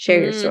story,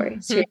 share your story,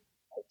 share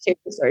your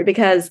story.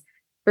 Because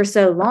for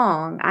so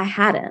long, I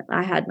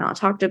had not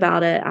talked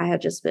about it. I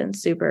had just been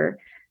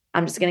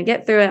I'm just going to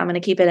get through it. I'm going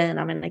to keep it in.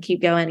 I'm going to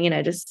keep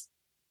going, just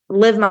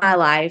live my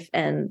life.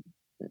 And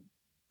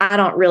I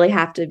don't really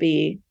have to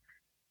be,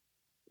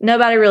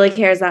 nobody really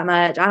cares that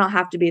much. I don't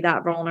have to be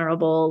that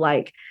vulnerable.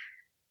 Like,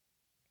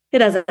 it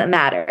doesn't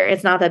matter.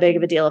 It's not that big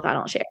of a deal if I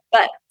don't share.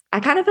 But I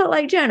kind of felt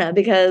like Jonah,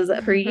 because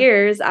for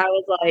years I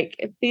was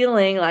like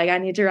feeling like I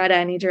need to write it,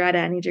 I need to write it,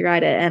 I need to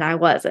write it, and I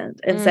wasn't.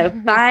 And so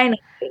finally,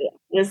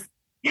 just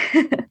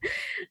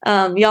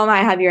y'all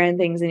might have your own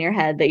things in your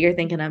head that you're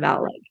thinking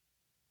about, like,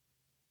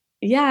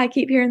 yeah, I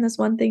keep hearing this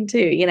one thing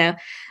too.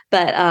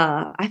 But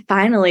I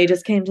finally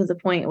just came to the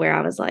point where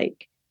I was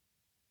like,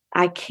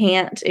 I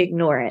can't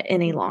ignore it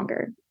any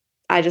longer.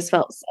 I just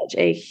felt such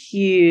a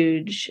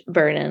huge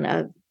burden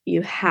of,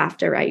 you have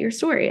to write your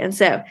story. And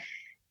so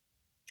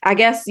I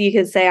guess you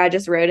could say I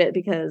just wrote it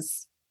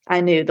because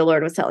I knew the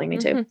Lord was telling me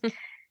to.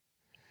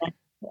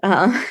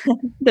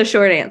 The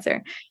short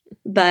answer.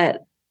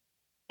 But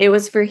it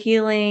was for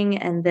healing.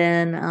 And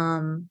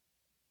then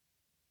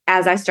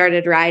as I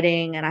started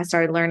writing and I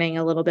started learning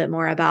a little bit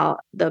more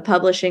about the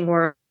publishing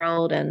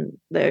world and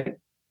the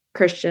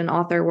Christian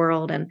author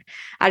world, and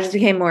I just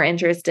became more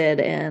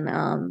interested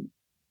in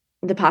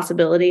the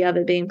possibility of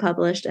it being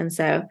published. And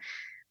so,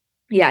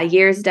 yeah,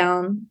 years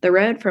down the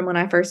road from when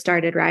I first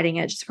started writing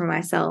it just for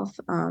myself,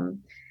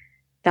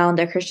 found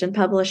a Christian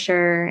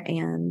publisher,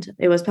 and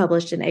it was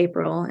published in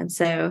April. And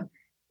so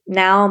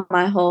now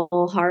my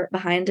whole heart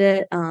behind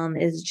it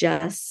is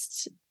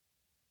just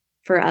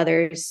for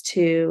others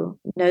to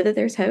know that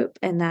there's hope,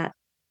 and that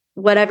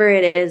whatever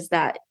it is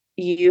that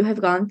you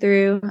have gone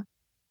through,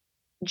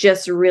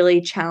 just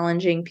really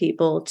challenging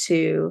people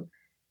to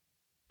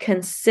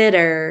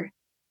consider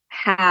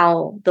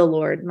how the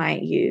Lord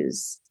might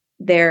use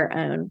their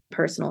own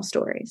personal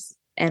stories,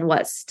 and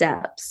what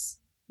steps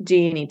do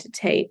you need to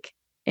take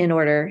in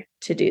order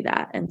to do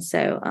that. And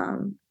so,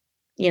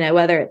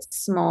 whether it's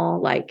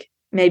small, like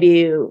maybe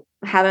you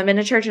haven't been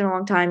to church in a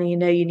long time and you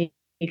need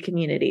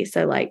community.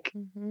 So like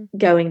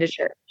going to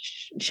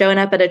church, showing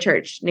up at a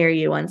church near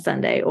you on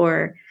Sunday,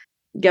 or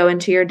going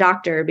to your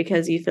doctor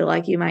because you feel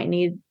like you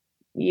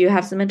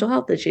have some mental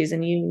health issues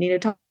and you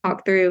need to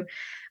talk through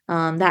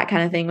that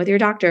kind of thing with your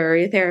doctor or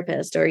your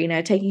therapist, or,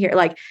 taking care,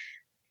 like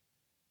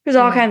there's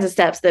all kinds of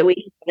steps that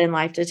we have in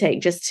life to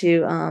take just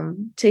to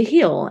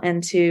heal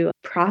and to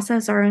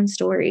process our own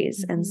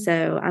stories. And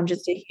so I'm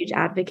just a huge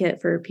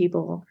advocate for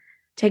people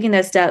taking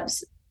those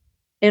steps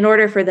in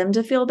order for them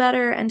to feel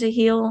better and to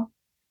heal,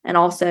 and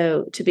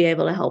also to be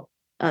able to help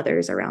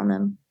others around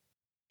them.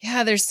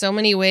 Yeah, there's so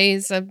many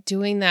ways of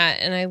doing that.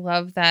 And I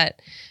love that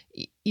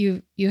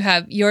you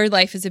have, your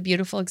life is a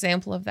beautiful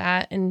example of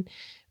that. And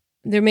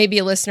there may be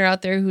a listener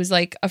out there who's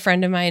like a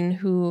friend of mine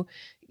who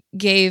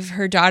gave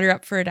her daughter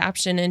up for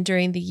adoption. And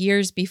during the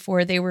years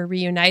before they were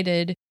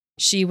reunited,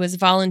 she was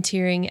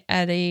volunteering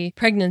at a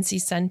pregnancy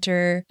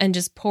center and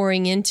just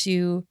pouring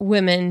into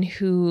women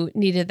who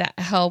needed that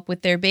help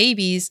with their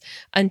babies,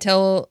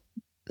 until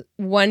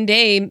one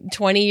day,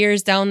 20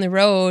 years down the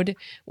road,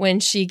 when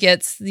she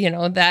gets,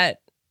 that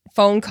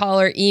phone call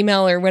or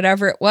email or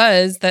whatever it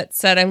was that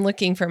said, I'm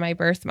looking for my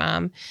birth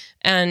mom.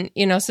 And,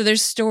 so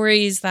there's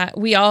stories that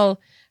we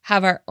all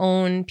have our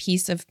own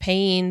piece of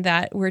pain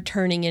that we're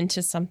turning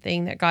into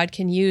something that God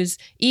can use,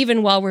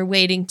 even while we're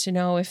waiting to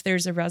know if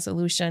there's a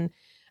resolution.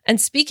 And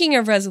speaking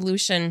of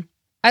resolution,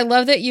 I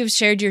love that you've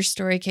shared your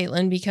story,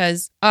 Kaitlyn,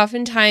 because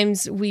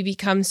oftentimes we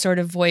become sort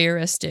of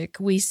voyeuristic.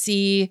 We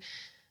see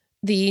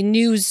the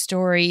news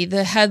story,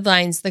 the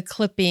headlines, the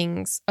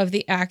clippings of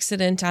the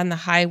accident on the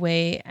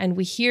highway, and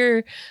we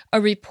hear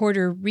a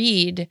reporter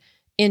read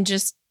in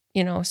just,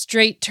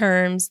 straight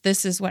terms,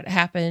 this is what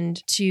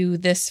happened to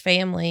this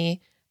family.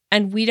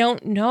 And we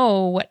don't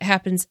know what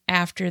happens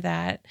after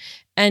that.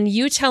 And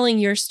you telling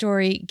your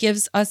story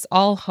gives us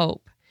all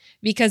hope,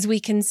 because we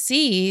can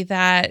see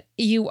that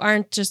you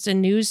aren't just a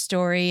news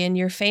story, and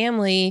your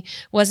family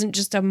wasn't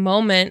just a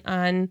moment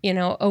on,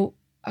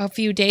 a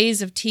few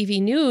days of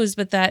TV news,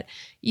 but that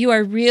you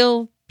are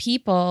real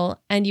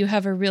people and you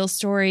have a real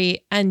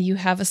story and you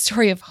have a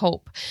story of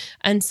hope.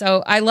 And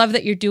so I love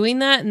that you're doing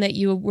that and that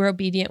you were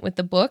obedient with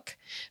the book,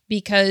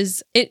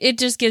 because it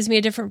just gives me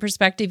a different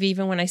perspective,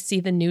 even when I see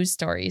the news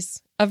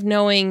stories, of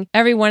knowing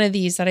every one of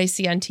these that I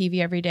see on TV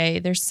every day,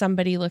 there's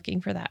somebody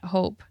looking for that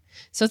hope.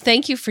 So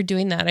thank you for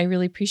doing that. I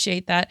really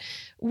appreciate that.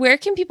 Where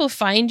can people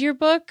find your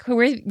book?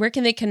 Where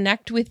can they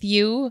connect with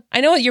you? I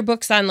know your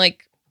book's on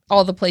like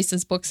all the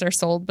places books are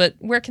sold, but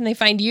where can they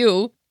find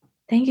you?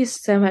 Thank you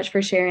so much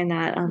for sharing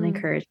that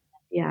encouragement.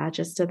 Yeah,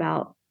 just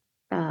about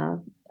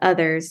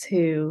others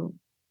who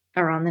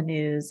are on the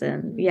news.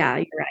 And yeah,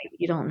 you're right.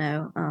 You don't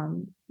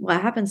know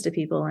what happens to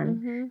people.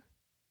 And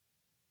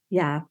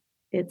yeah,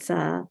 it's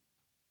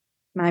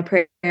my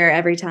prayer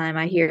every time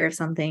I hear of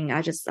something.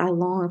 I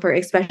long for,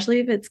 especially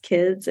if it's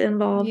kids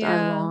involved,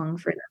 I long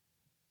for them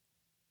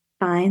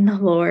to find the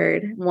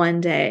Lord one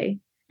day,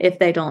 if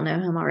they don't know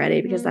him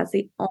already, because that's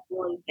the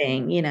only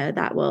thing,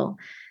 that will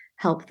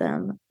help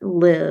them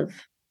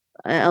live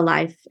a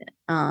life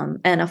and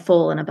a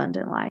full and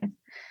abundant life.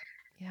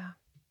 Yeah.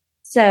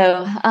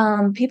 So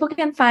people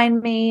can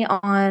find me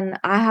on,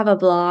 I have a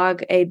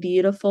blog,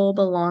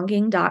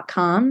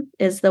 abeautifulbelonging.com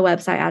is the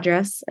website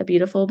address,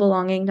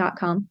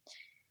 abeautifulbelonging.com.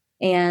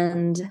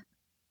 And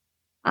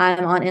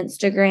I'm on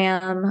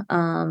Instagram,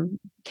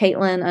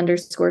 Kaitlyn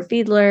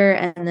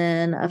 _Fiedler, and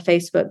then a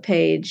Facebook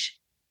page,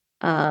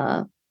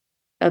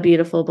 a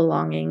beautiful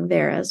belonging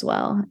there as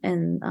well.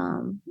 And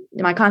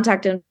my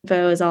contact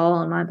info is all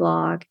on my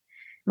blog.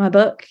 My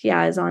book,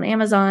 is on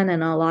Amazon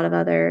and a lot of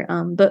other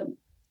book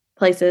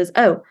places.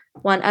 Oh,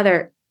 one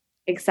other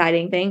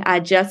exciting thing. I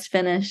just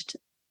finished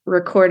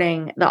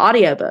recording the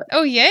audiobook.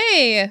 Oh,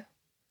 yay.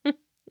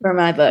 For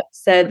my book.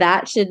 So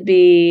that should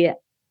be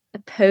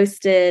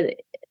posted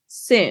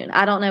soon.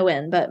 I don't know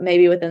when, but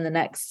maybe within the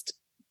next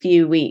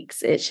few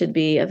weeks, it should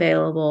be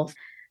available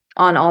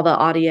on all the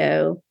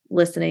audio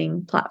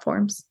listening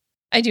platforms.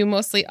 I do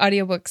mostly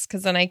audiobooks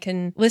because then I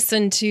can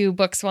listen to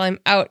books while I'm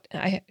out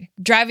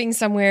driving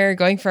somewhere,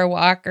 going for a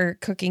walk, or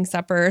cooking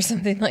supper or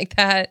something like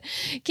that.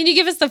 Can you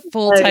give us the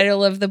full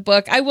title of the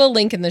book? I will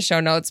link in the show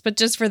notes, but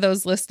just for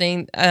those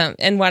listening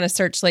and want to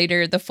search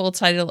later, the full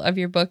title of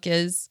your book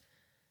is?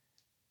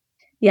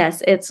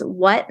 Yes, it's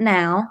What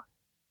Now?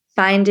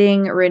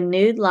 Finding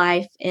Renewed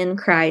Life in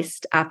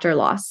Christ After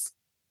Loss.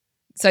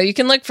 So you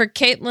can look for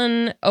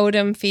Kaitlyn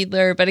Odom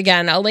Fiedler, but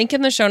again, I'll link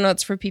in the show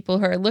notes for people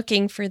who are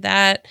looking for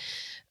that.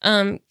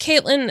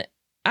 Kaitlyn,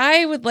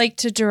 I would like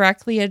to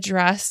directly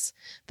address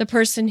the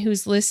person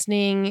who's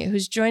listening,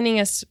 who's joining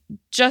us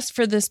just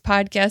for this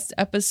podcast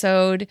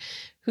episode,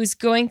 who's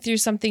going through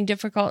something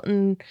difficult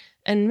and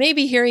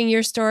maybe hearing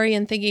your story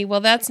and thinking,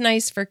 well, that's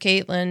nice for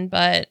Kaitlyn,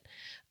 but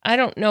I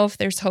don't know if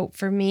there's hope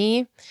for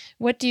me.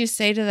 What do you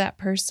say to that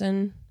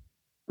person?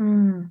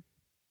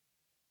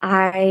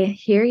 I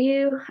hear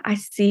you. I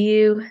see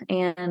you.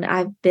 And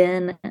I've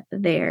been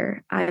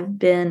there. I've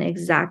been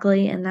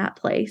exactly in that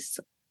place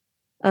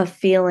of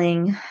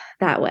feeling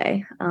that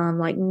way.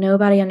 Like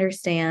nobody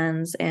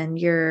understands and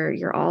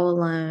you're all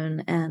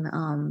alone.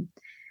 And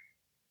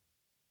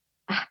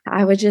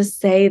I would just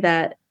say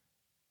that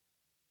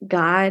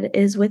God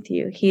is with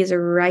you. He's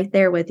right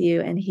there with you,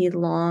 and he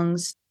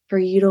longs for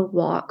you to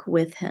walk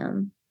with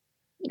him.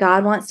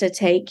 God wants to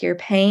take your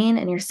pain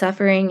and your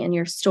suffering and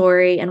your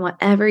story and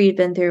whatever you've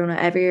been through and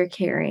whatever you're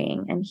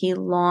carrying. And he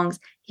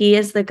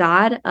is the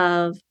God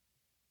of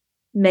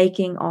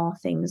making all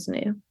things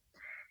new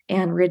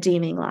and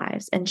redeeming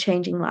lives and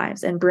changing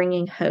lives and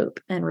bringing hope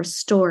and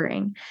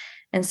restoring.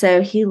 And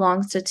so he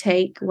longs to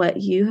take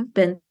what you have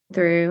been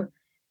through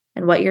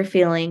and what you're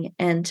feeling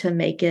and to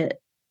make it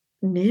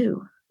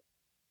new,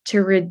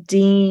 to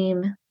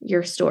redeem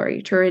your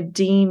story, to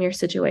redeem your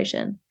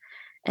situation.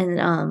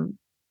 And,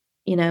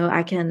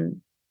 I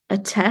can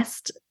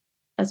attest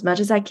as much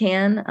as I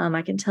can.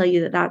 I can tell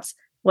you that that's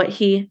what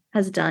he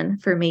has done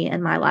for me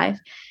in my life.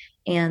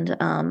 And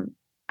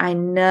I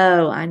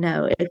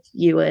know if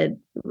you would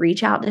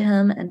reach out to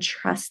him and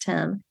trust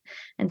him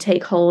and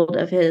take hold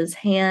of his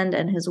hand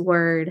and his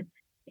word,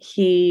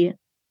 he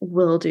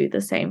will do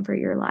the same for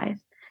your life.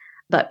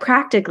 But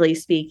practically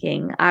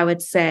speaking, I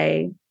would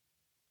say,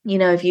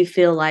 if you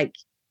feel like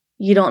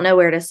you don't know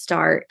where to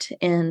start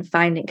in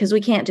finding, because we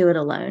can't do it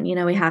alone.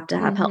 We have to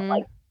have help,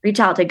 like reach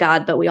out to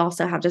God, but we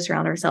also have to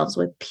surround ourselves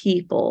with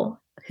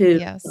people who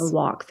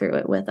walk through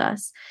it with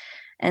us.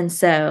 And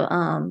so,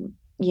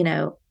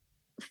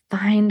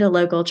 find a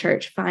local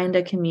church, find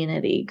a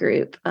community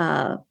group,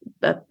 a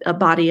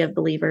body of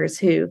believers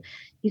who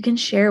you can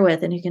share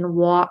with and who can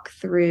walk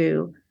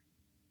through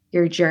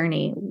your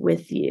journey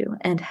with you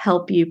and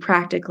help you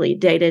practically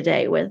day to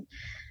day with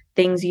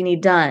things you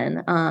need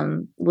done,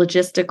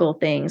 logistical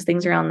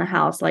things around the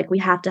house. Like we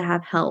have to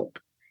have help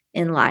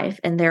in life.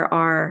 And there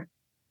are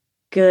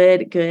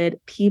good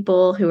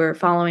people who are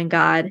following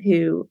God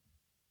who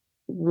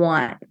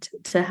want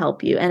to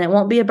help you. And it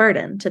won't be a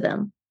burden to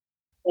them.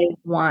 They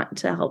want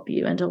to help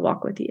you and to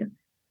walk with you.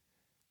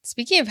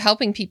 Speaking of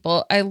helping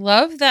people, I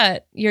love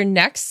that your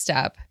next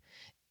step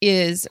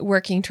is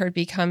working toward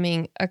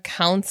becoming a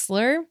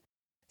counselor.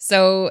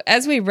 So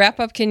as we wrap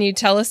up, can you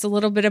tell us a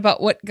little bit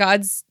about what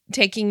God's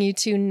taking you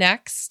to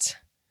next?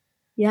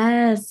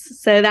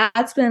 Yes. So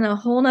that's been a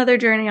whole nother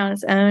journey on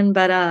its own.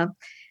 But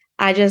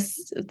I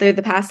just, through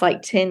the past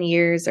 10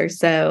 years or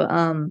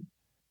so,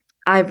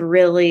 I've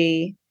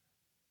really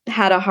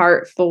had a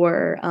heart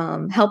for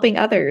helping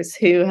others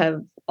who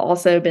have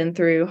also been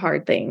through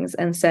hard things.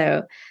 And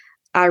so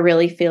I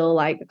really feel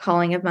like a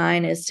calling of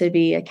mine is to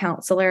be a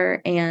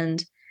counselor,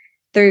 and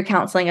through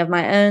counseling of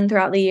my own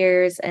throughout the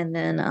years, and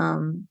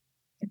then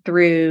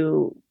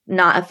through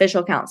not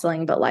official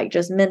counseling, but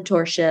just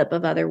mentorship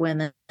of other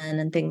women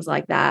and things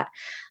like that.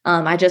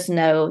 I just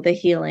know the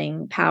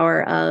healing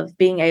power of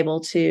being able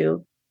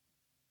to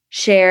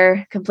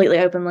share completely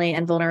openly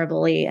and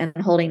vulnerably and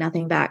holding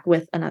nothing back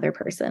with another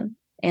person.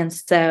 And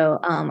so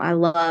I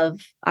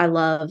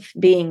love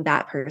being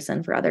that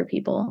person for other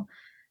people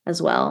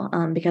as well,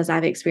 because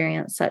I've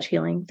experienced such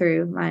healing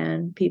through my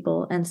own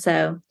people. And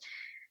so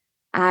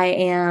I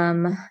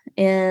am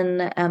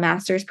in a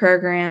master's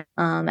program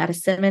at a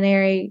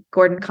seminary,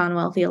 Gordon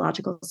Conwell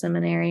Theological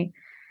Seminary,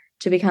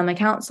 to become a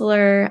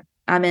counselor.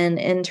 I'm in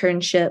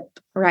internship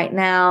right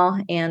now,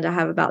 and I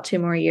have about 2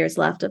 more years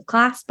left of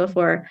class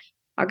before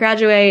I'll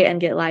graduate and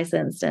get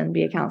licensed and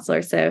be a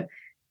counselor. So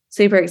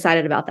super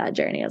excited about that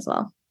journey as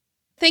well.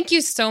 Thank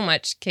you so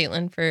much,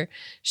 Kaitlyn, for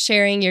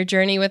sharing your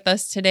journey with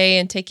us today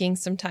and taking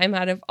some time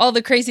out of all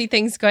the crazy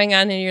things going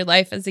on in your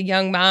life as a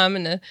young mom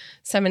and a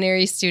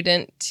seminary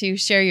student to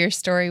share your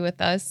story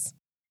with us.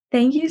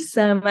 Thank you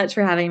so much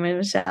for having me,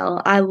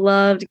 Michelle. I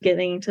loved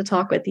getting to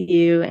talk with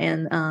you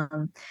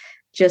and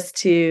just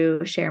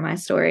to share my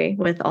story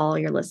with all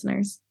your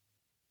listeners.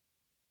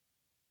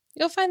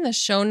 You'll find the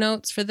show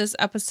notes for this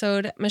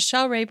episode at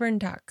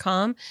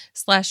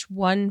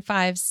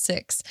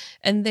michellerayburn.com/156.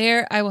 And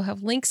there I will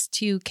have links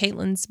to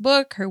Kaitlyn's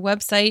book, her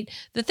website,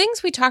 the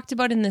things we talked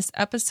about in this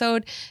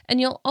episode, and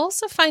you'll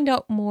also find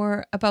out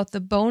more about the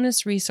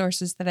bonus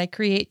resources that I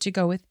create to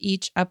go with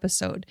each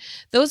episode.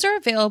 Those are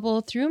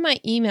available through my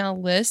email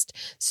list,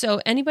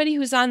 so anybody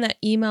who's on that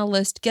email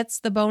list gets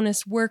the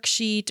bonus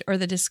worksheet or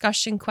the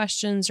discussion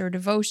questions or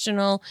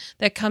devotional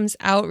that comes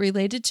out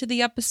related to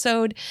the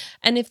episode.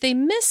 And if they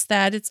miss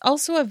that, it's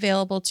also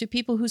available to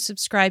people who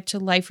subscribe to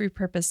Life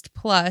Repurposed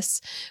Plus,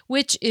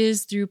 which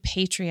is through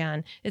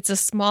Patreon. It's a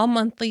small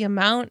monthly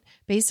amount,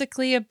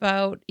 basically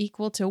about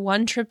equal to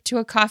one trip to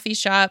a coffee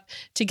shop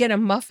to get a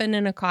muffin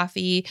and a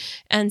coffee.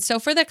 And so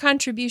for the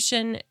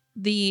contribution,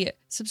 the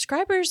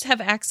subscribers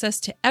have access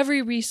to every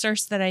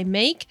resource that I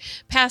make,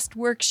 past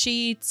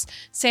worksheets,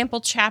 sample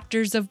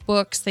chapters of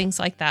books, things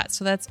like that.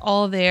 So that's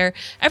all there.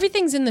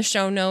 Everything's in the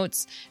show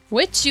notes,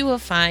 which you will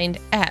find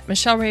at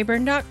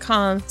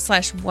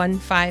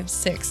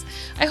michellerayburn.com/156.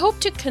 I hope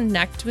to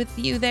connect with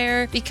you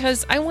there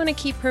because I want to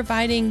keep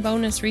providing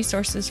bonus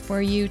resources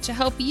for you to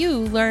help you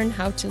learn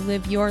how to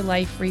live your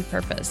life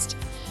repurposed.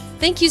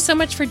 Thank you so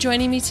much for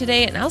joining me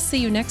today, and I'll see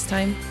you next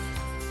time.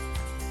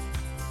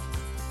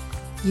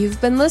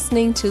 You've been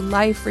listening to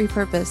Life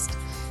Repurposed.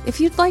 If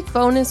you'd like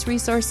bonus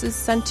resources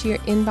sent to your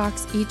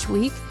inbox each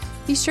week,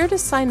 be sure to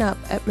sign up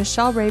at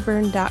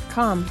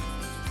michellerayburn.com.